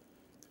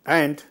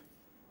 and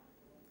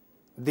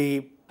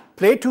the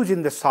plateaus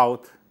in the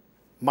south,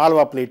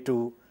 Malwa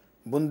Plateau,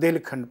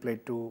 Bundelkhand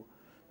Plateau,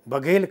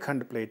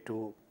 Baghelkhand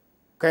Plateau,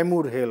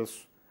 Kaimur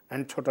Hills,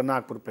 and Chota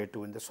Nagpur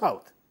Plateau in the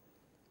south.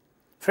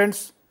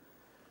 Friends,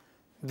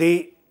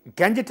 the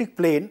Gangetic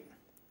plain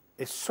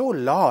is so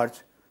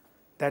large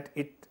that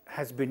it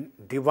has been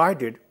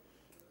divided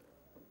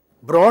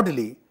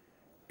broadly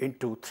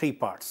into three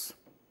parts.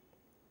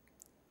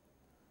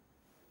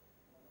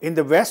 In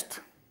the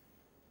west,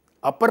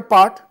 upper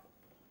part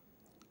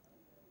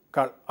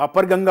called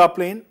Upper Ganga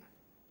plain,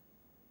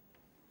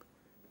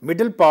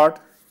 middle part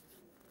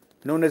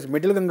known as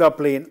Middle Ganga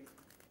plain,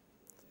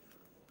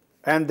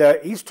 and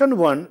the eastern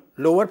one,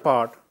 lower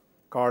part,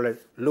 called as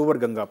Lower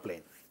Ganga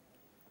plain.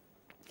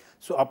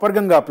 So, Upper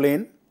Ganga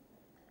plain,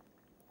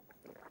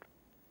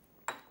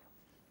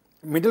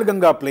 Middle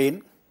Ganga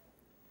plain,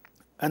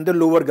 and the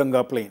Lower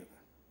Ganga plain.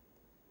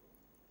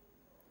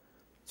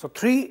 So,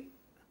 three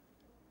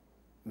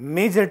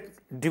major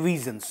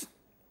divisions,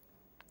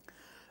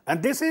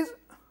 and this is,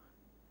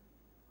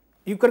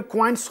 you can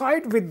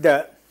coincide with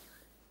the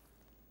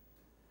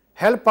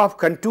help of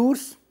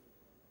contours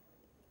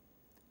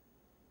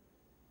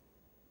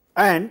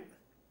and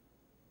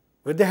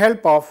with the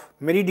help of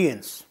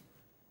meridians.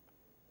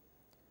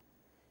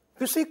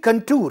 You see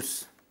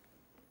contours,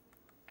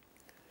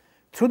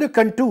 through the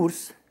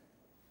contours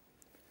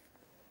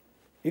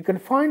you can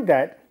find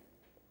that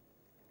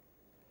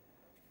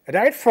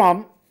right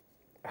from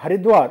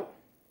Haridwar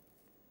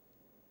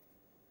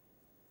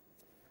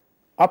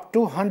up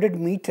to 100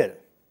 meter,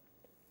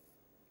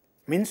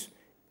 means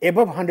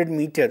above 100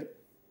 meter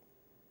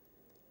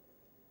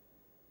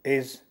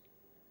is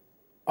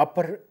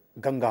Upper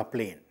Ganga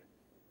plain,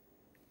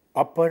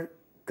 Upper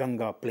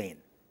Ganga plain.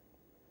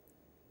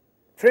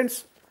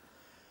 Friends,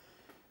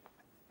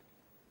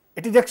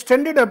 it is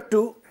extended up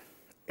to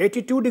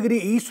 82°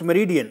 east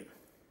meridian.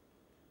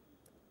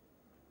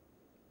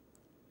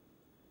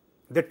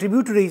 The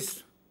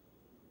tributaries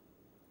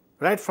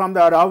right from the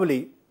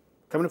Aravali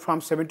coming from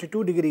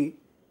 72°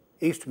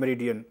 east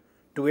meridian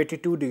to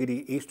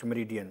 82° east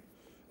meridian.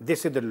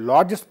 This is the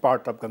largest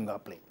part of Ganga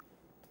plain.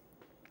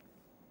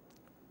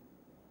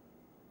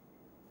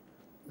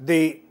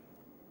 The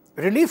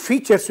relief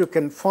features you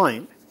can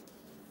find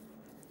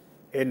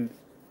in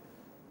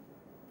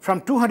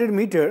from 200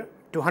 meter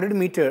to 100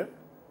 meter,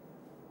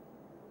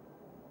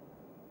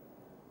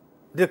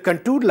 the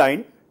contour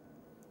line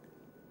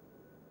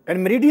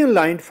and meridian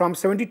line from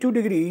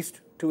 72°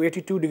 east to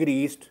 82°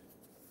 east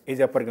is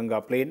Upper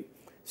Ganga plain.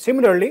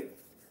 Similarly,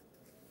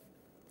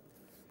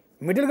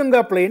 Middle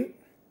Ganga plain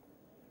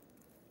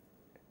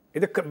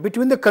is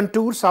between the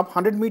contours of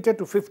 100 meter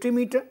to 50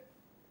 meter,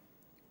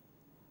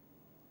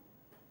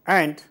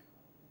 and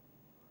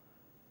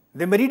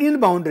the meridian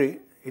boundary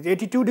is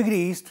 82°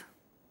 east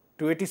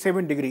to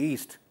 87°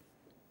 east.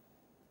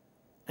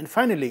 And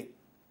finally,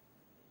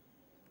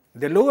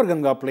 the Lower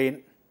Ganga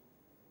plain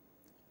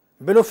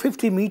below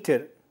 50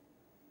 meter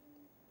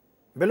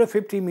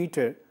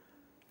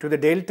to the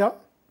delta,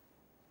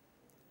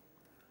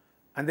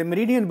 and the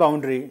meridian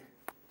boundary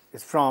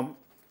is from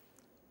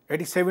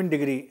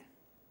 87°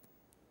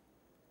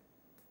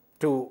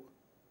 to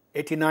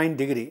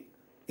 89°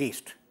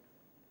 east.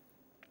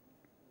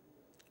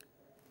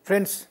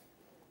 Friends,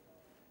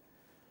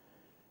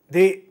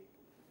 the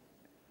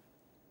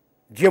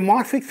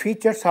geomorphic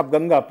features of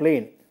Ganga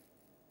plain,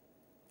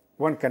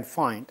 one can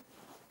find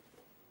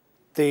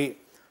the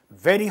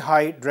very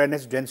high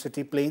drainage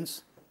density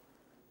plains.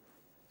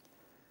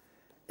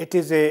 It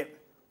is a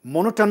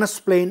monotonous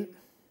plain.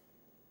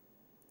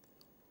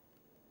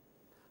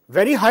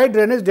 Very high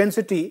drainage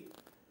density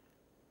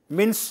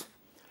means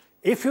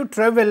if you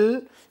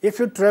travel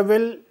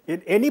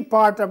in any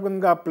part of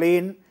Ganga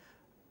plain,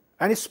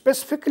 and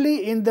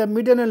specifically in the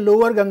middle and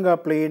lower Ganga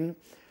plain,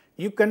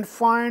 you can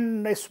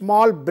find a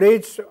small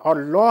bridge or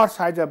lower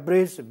size of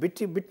bridge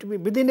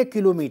within a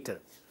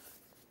kilometer.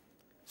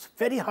 It's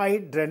very high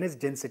drainage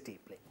density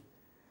plain.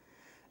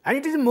 And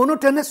it is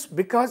monotonous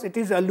because it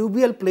is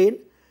alluvial plain,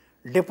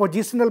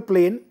 depositional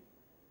plain.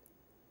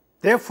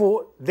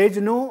 Therefore, there is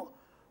no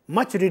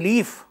much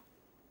relief.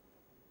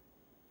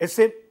 It's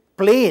a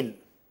plain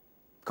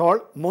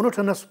called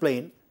monotonous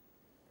plain.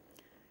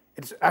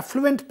 It's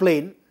affluent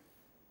plain.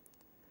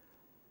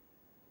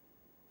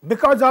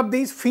 Because of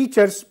these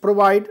features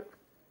provide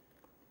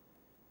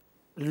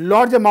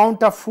large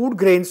amount of food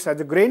grains as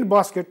a grain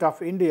basket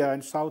of India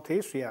and South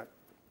Asia.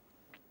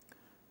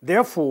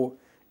 Therefore,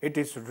 it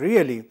is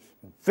really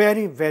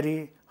very,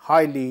 very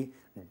highly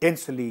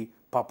densely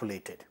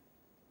populated.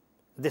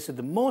 This is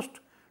the most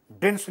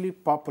densely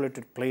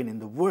populated plain in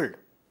the world.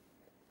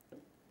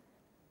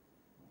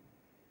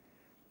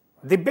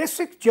 The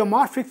basic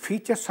geomorphic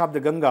features of the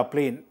Ganga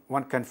plain,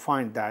 one can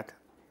find that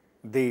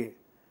the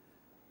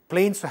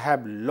plains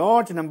have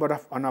large number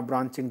of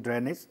unbranching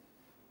drainage.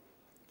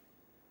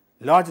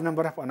 large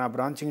number of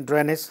unbranching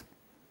drainage,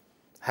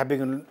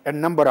 having a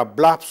number of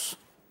bluffs.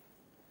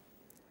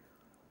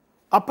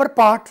 Upper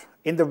part,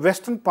 in the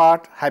western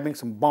part, having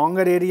some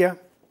bonger area.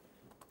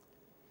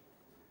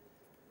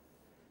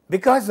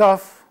 Because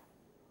of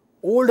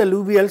old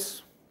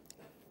alluvials,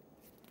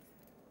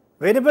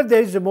 wherever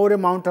there is a more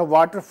amount of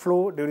water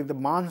flow during the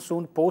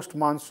monsoon, post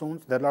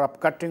monsoons, there are a lot of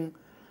cutting,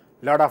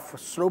 lot of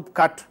slope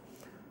cut,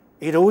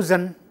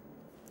 erosion,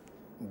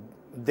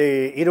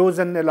 the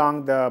erosion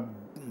along the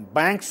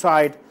bank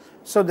side.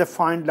 So, they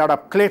find lot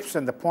of cliffs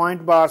and the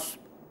point bars.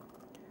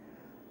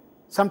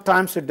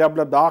 Sometimes they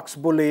develop the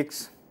oxbow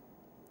lakes.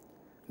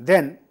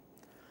 Then,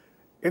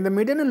 in the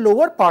middle and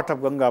lower part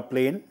of Ganga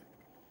plain,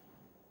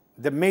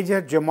 the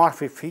major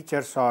geomorphic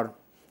features are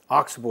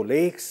oxbow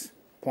lakes,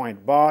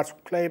 point bars,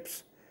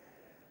 cliffs,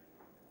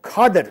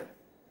 Khadar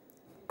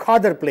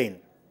plain,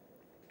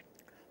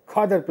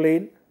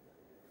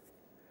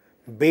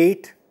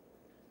 bait,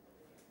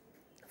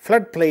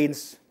 flood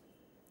plains,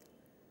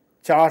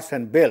 chars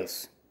and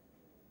bells.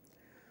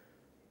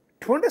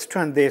 To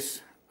understand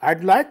this, I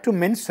would like to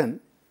mention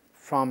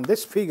from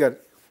this figure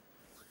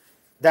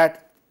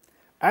that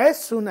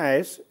as soon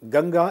as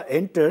Ganga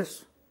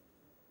enters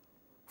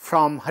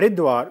from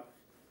Haridwar,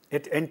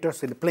 it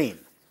enters in the plain.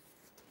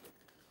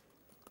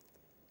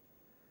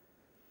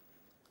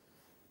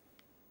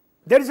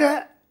 There is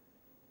a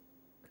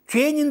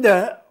change in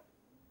the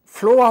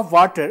flow of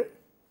water.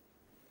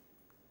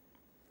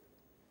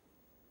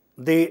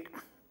 The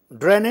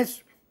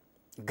drainage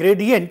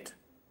gradient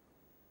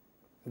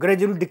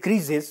gradually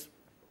decreases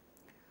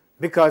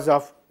because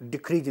of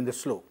decrease in the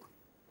slope.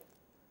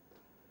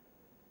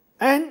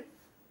 And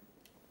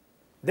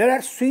there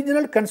are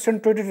seasonal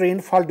concentrated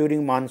rainfall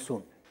during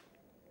monsoon.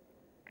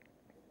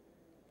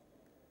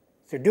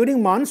 So,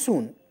 during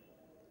monsoon,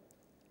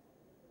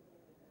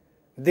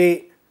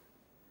 the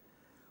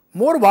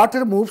more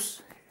water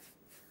moves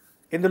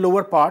in the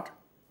lower part,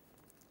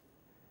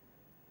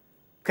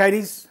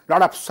 carries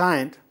lot of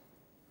sand,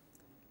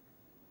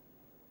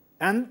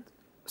 and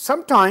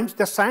sometimes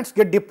the sands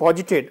get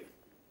deposited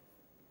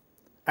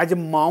as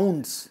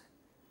mounds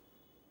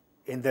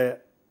in the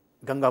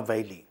Ganga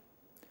valley.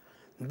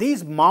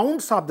 These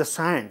mounds of the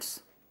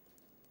sands,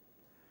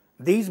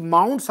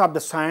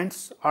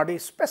 are a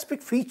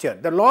specific feature,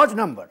 the large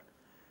number.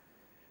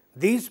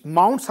 These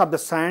mounds of the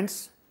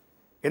sands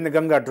in the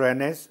Ganga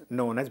drainage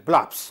known as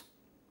bluffs.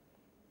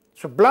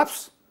 So,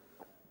 bluffs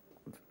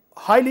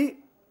highly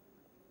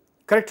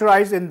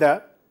characterized in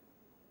the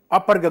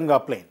upper Ganga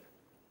plain,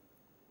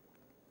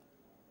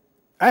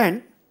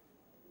 and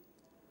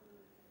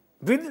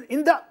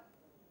in the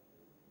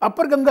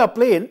upper Ganga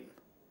plain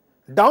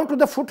down to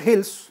the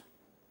foothills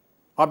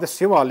of the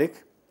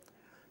Shivalik,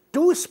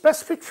 two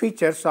specific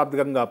features of the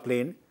Ganga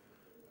plain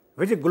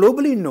which are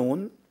globally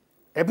known,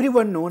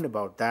 everyone known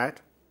about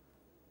that,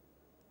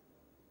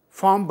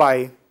 formed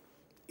by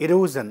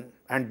erosion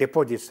and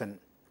deposition,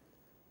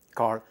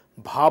 called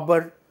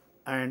Bhabar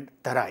and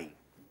Tarai.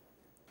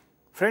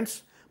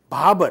 Friends,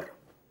 Bhabar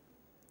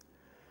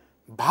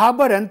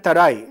and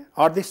Tarai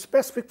are the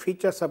specific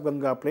features of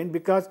Ganga plain,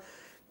 because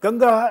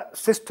Ganga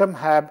system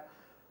have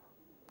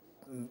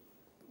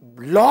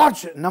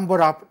large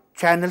number of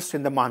channels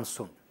in the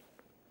monsoon.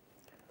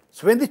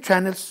 So, when the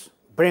channels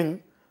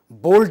bring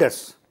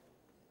boulders,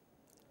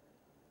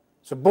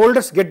 so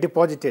boulders get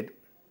deposited.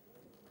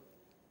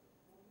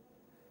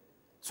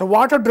 So,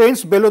 water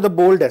drains below the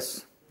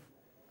boulders.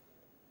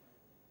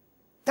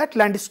 That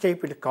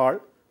landscape is called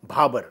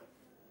Bhabar,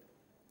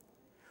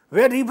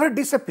 where river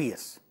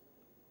disappears.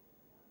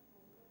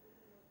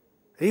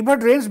 River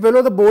drains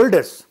below the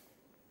boulders.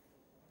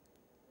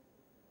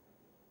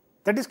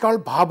 That is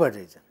called Bhabar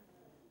region.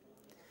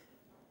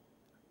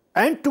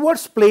 And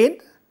towards plain,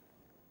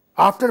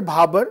 after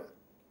Bhabar,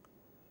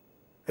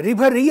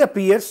 river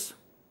reappears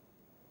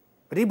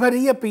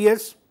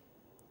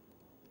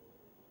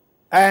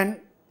and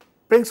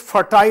brings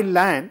fertile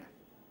land,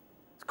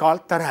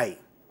 called Tarai.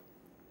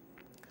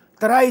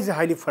 Tarai is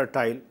highly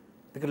fertile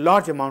because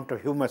large amount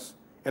of humus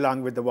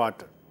along with the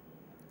water.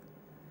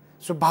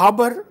 So,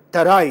 Bhabar,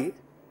 Tarai,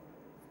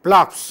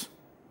 bluffs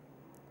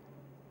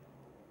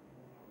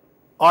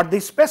are the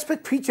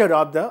specific feature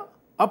of the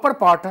upper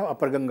part of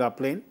upper Ganga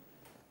plain.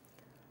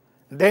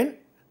 Then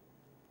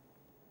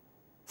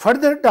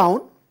further down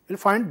you will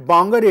find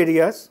Bangar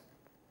areas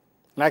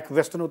like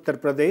western Uttar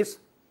Pradesh,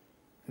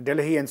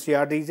 Delhi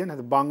NCR region has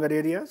Bangar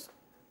areas,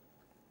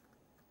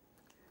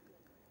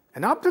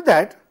 and after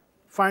that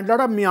find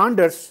lot of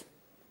meanders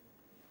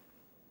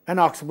and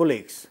oxbow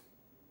lakes.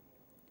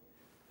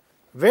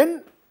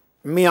 When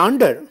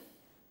meander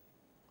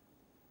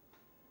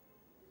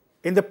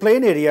in the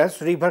plain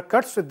areas, river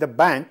cuts with the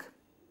bank,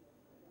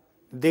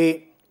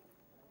 the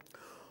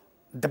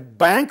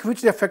bank which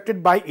is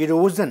affected by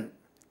erosion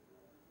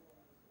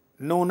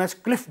known as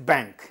cliff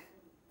bank,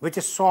 which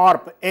is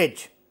sharp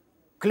edge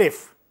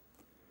cliff.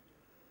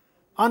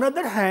 On the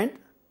other hand,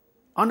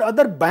 on the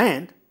other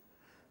band,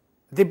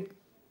 the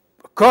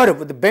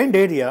curve, the bend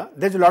area,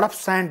 there is a lot of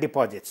sand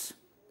deposits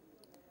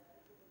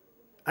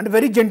and a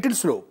very gentle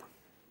slope.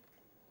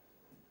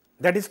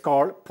 that is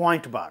called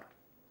point bar.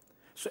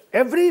 So,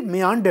 every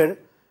meander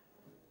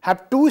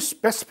have two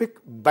specific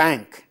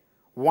bank.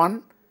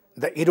 One,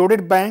 the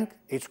eroded bank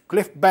is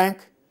cliff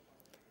bank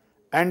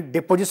and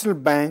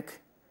depositional bank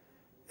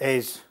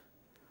is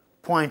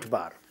point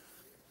bar.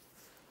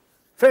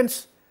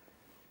 Friends,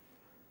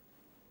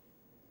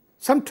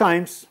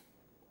 sometimes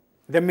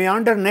the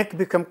meander neck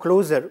become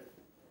closer,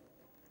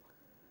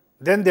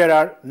 then there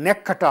are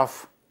neck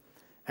cutoff,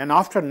 and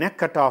after neck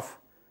cutoff,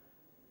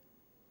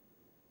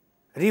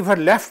 river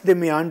left the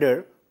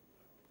meander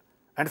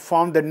and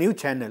formed the new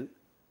channel.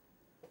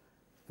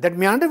 That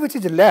meander which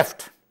is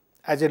left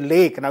as a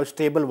lake, now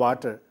stable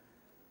water,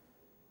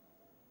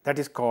 that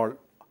is called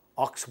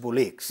oxbow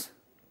lakes.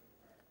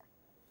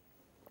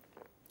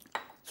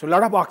 So, a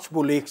lot of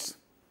oxbow lakes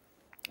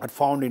are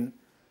found in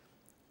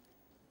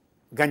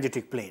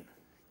Gangetic plain.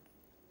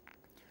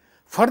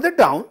 Further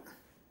down,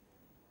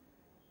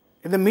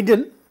 in the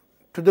middle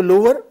to the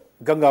lower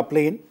Ganga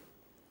plain,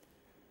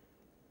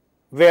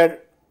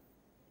 where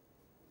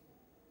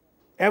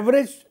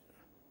average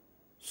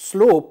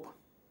slope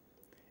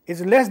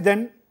is less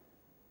than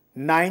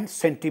 9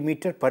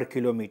 centimeter per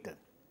kilometer.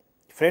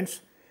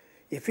 Friends,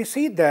 if you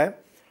see the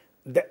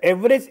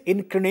average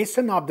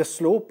inclination of the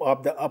slope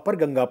of the upper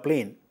Ganga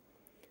plain,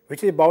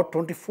 which is about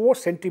 24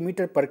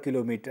 centimeter per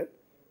kilometer,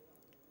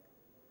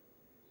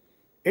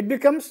 it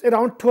becomes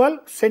around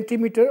 12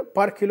 centimeter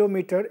per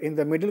kilometer in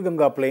the middle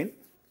Ganga plain.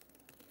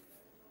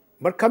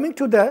 But coming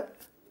to the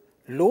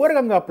lower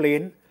Ganga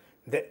plain,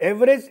 the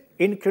average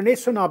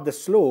inclination of the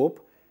slope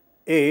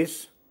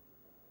is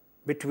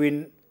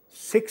between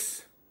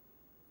 6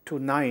 to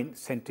 9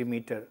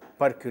 centimeter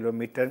per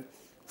kilometer.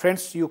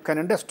 Friends, you can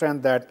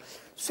understand that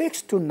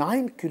 6 to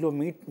 9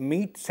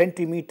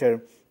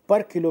 centimeter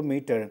per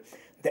kilometer,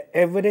 the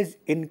average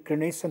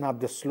inclination of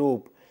the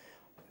slope,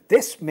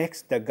 this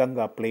makes the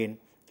Ganga plain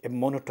a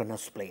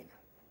monotonous plain.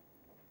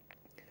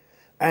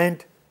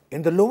 And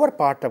in the lower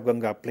part of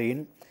Ganga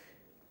plain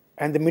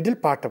and the middle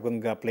part of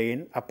Ganga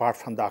plain, apart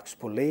from the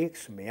oxbow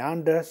lakes,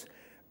 meanders,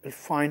 we will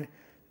find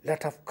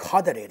lot of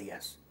khadar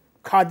areas.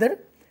 Khadar,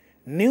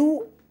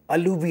 new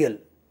alluvials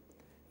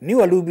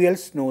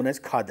known as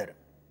khadar.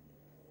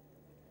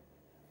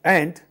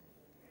 And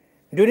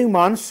during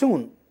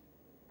monsoon,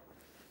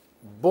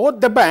 both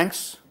the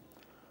banks,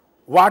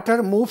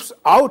 water moves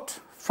out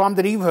from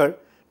the river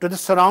to the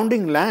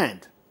surrounding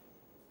land.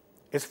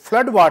 Is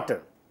flood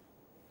water,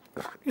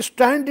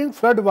 standing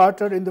flood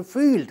water in the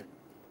field.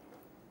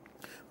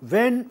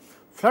 When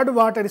flood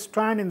water is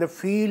stranded in the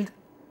field,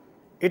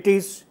 it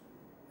is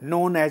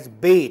known as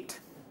bait.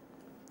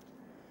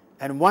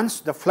 And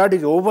once the flood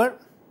is over,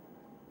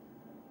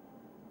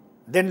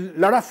 then a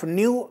lot of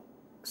new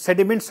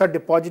sediments are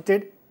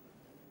deposited,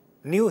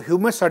 new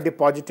humus are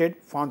deposited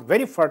from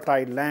very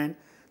fertile land,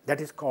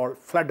 that is called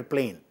flood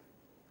plain.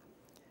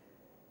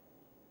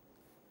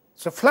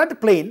 So,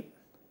 flood plain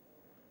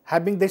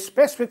having the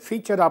specific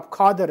feature of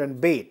khadar and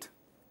bait,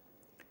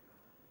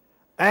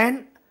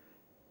 and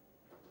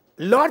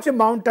large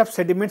amount of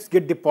sediments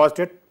get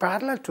deposited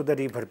parallel to the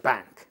river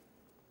bank,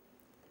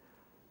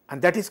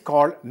 and that is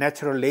called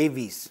natural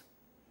levees.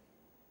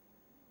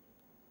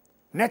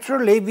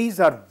 Natural levees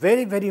are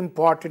very, very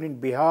important in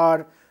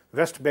Bihar,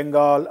 West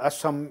Bengal,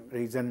 Assam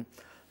region,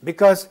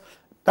 because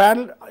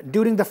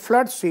during the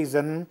flood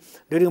season,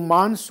 during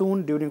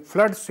monsoon, during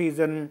flood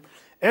season,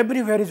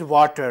 everywhere is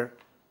water,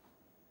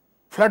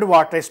 flood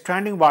water,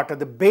 standing water,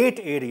 the bait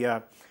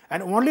area,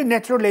 and only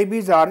natural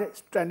levees are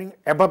standing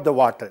above the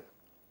water.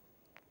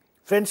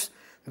 Friends,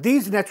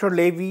 these natural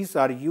levees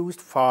are used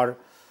for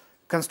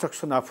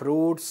construction of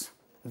roads.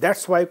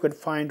 That's why you can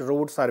find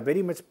roads are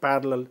very much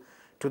parallel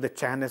to the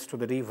channels, to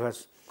the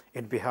rivers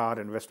in Bihar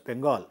and West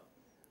Bengal.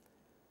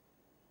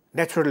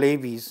 Natural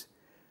levees,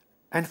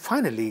 and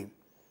finally,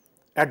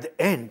 at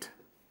the end,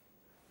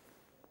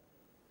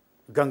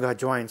 Ganga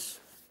joins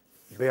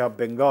Bay of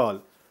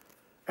Bengal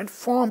and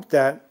formed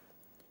the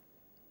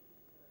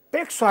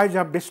big size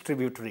of this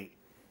tributary.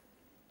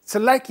 So,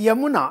 like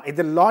Yamuna is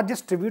the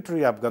largest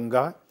tributary of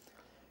Ganga,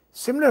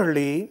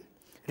 similarly,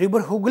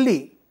 river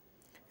Hooghly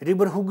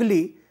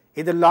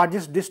is the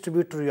largest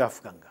distributary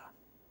of Ganga.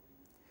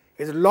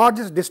 It is the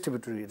largest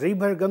distributary.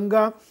 River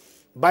Ganga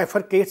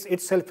bifurcates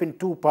itself in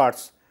two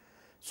parts.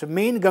 So,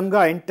 main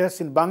Ganga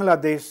enters in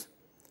Bangladesh,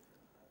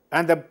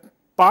 and the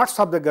parts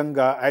of the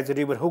Ganga as the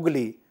river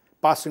Hooghly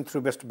passing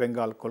through West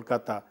Bengal,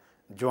 Kolkata,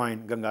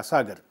 join Ganga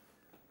Sagar.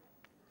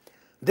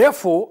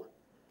 Therefore,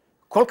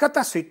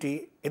 Kolkata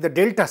city is the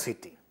delta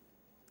city.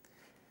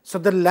 So,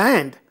 the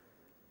land,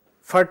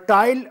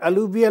 fertile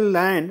alluvial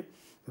land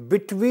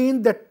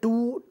between the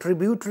two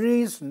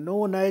tributaries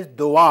known as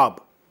Doab,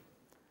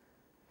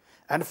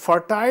 and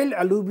fertile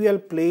alluvial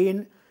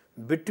plain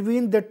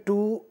between the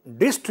two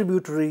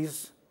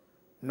distributaries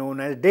known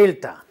as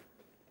delta.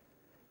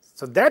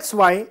 So, that is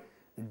why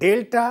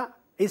delta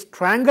is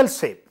triangle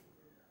shape.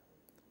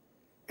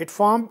 It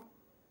formed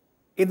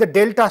in the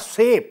delta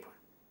shape,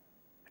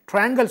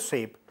 triangle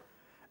shape,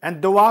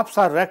 and doabs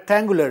are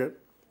rectangular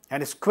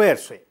and square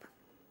shape.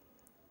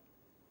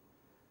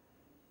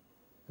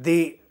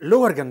 the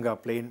lower Ganga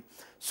plain.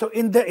 So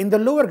in the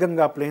lower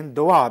Ganga plain,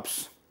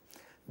 Doabs,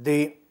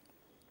 the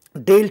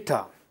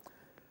delta.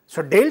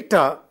 So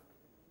delta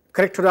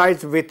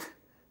characterized with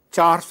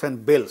chars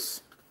and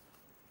bills.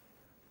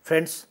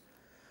 Friends,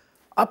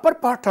 upper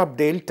part of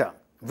delta,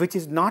 which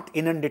is not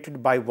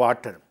inundated by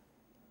water,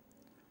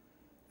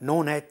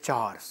 known as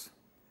chars.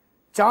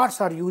 Chars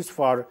are used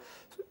for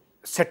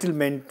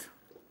settlement,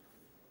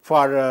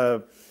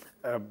 for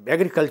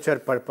agriculture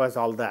purpose,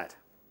 all that,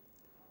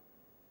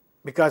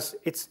 because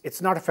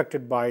it's not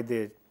affected by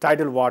the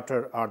tidal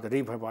water or the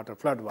river water,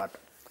 flood water.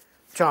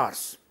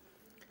 Chars.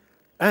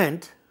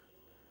 And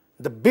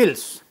the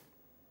bills,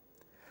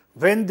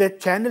 when the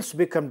channels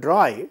become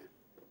dry,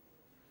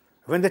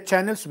 in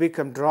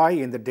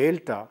the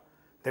delta,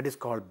 that is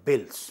called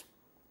bills.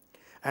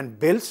 And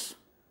bills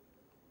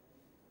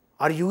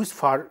are used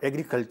for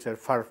agriculture,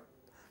 for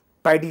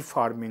paddy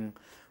farming,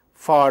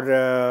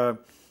 for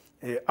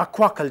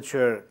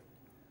aquaculture,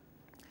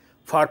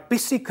 for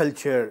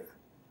pisciculture.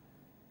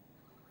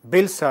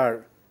 Bills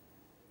are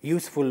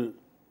useful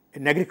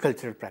in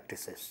agricultural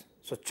practices.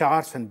 So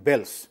chars and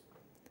bills.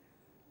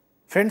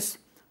 Friends,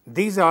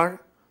 these are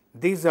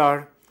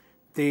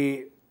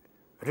the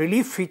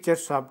relief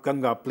features of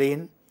Ganga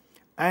plain,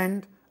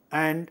 and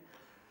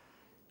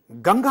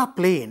Ganga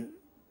plain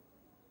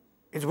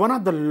is one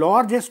of the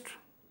largest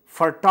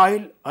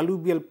fertile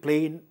alluvial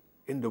plain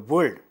in the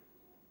world.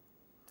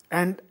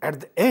 And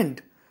at the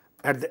end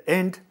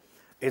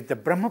is the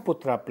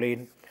Brahmaputra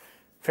plain.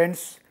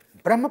 Friends,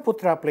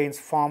 Brahmaputra plains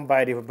formed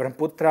by river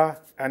Brahmaputra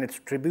and its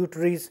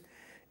tributaries.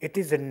 It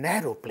is a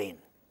narrow plain.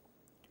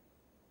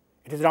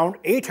 It is around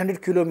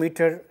 800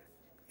 kilometers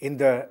in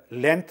the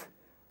length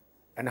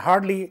and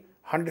hardly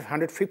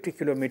 150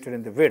 kilometers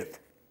in the width.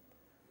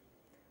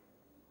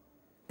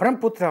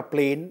 Brahmaputra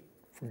plain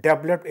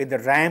developed in the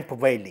Ramp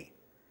Valley.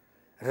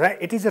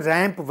 It is a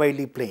Ramp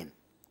Valley plain.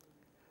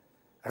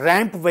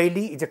 Ramp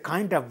Valley is a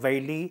kind of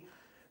valley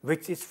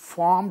which is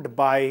formed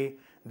by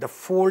the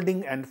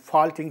folding and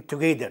faulting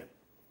together.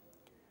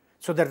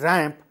 So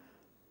the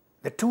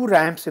two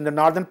ramps in the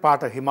northern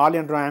part are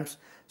Himalayan ramps,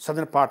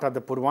 southern part of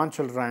the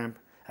Purvanchal ramp,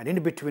 and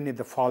in between is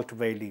the fault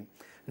valley.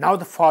 Now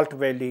the fault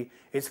valley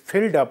is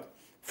filled up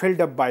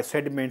by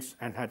sediments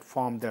and had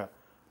formed the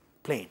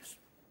plains.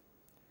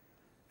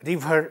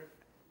 River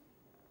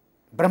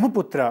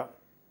Brahmaputra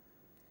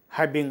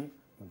having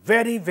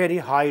very, very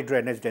high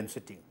drainage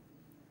density,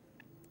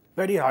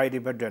 very high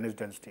river drainage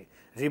density.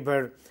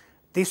 River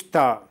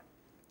Tista,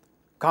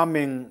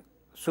 Kaming,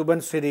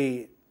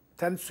 Subansiri,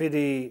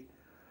 Tansiri,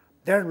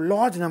 there are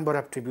large number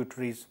of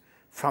tributaries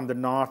from the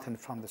north and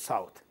from the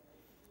south.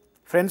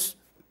 Friends,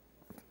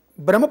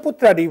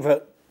 Brahmaputra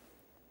river,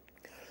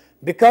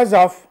 because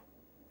of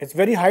its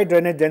very high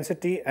drainage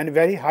density and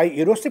very high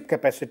erosive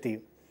capacity,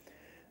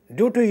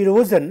 due to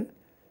erosion,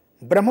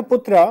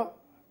 Brahmaputra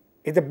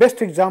is the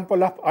best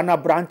example of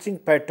unbranching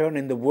pattern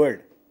in the world.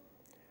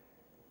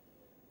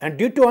 And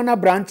due to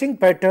unbranching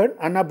pattern,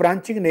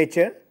 unbranching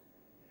nature,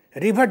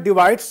 river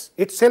divides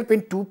itself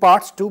in two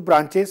parts, two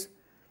branches,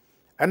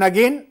 and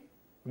again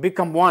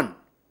become one.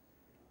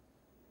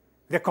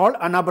 They are called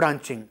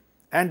unbranching.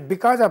 And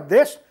because of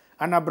this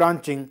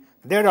unbranching,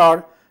 there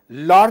are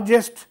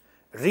largest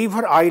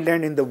river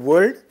island in the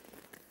world,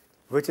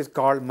 which is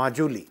called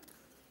Majuli.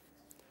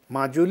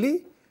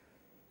 Majuli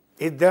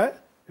is the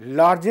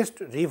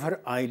largest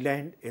river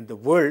island in the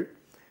world,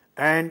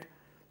 and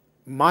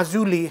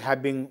Majuli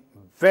having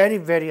very,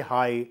 very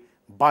high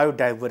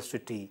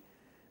biodiversity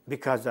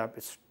because of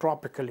its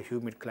tropical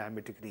humid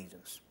climatic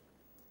regions.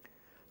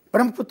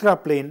 Brahmaputra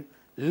plain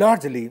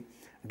largely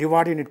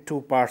divided into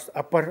two parts,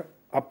 upper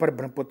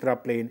Brahmaputra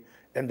plain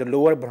and the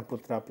lower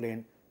Brahmaputra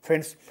plain.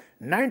 Friends,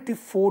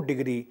 94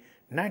 degree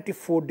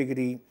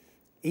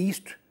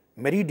east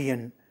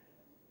meridian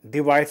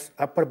divides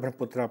upper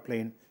Brahmaputra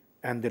plain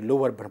and the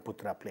lower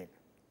Brahmaputra plain.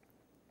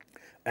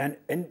 And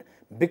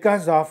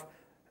because of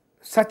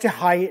such a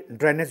high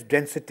drainage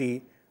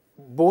density,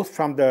 both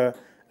from the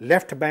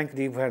left bank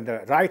river and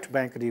the right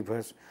bank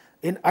rivers,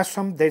 in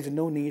Assam there is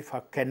no need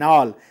for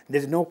canal,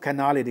 there is no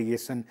canal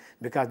irrigation,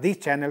 because these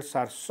channels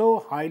are so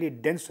highly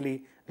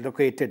densely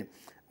located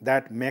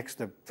that makes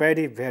the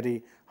very,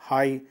 very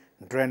high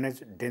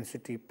drainage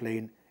density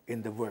plain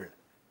in the world.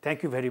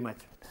 Thank you very much.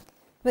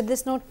 With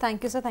this note,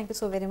 thank you, sir. Thank you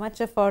so very much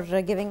for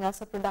giving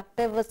us a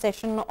productive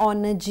session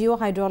on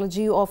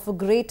Geo-Hydrology of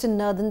Great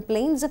Northern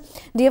Plains.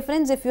 Dear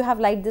friends, if you have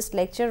liked this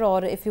lecture,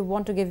 or if you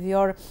want to give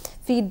your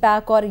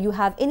feedback, or you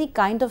have any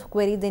kind of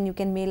query, then you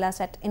can mail us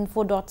at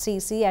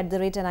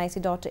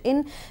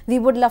info.cec@nic.in. We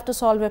would love to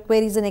solve your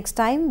queries the next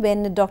time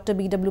when Dr.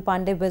 B.W.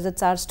 Pandey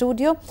visits our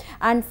studio.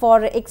 And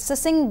for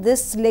accessing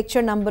this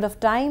lecture number of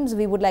times,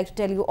 we would like to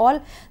tell you all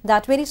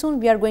that very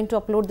soon we are going to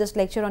upload this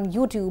lecture on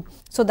YouTube,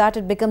 so that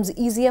it becomes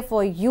easier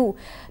for you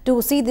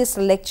to see this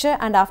lecture,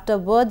 and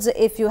afterwards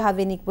if you have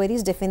any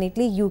queries,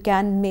 definitely you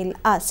can mail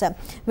us.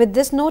 With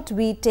this note,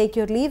 we take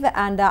your leave,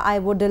 and I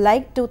would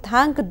like to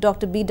thank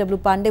Dr. B.W.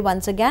 Pandey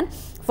once again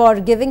for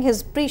giving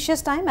his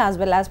precious time as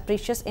well as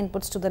precious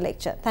inputs to the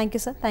lecture. Thank you,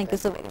 sir. Thank you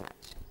so very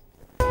much.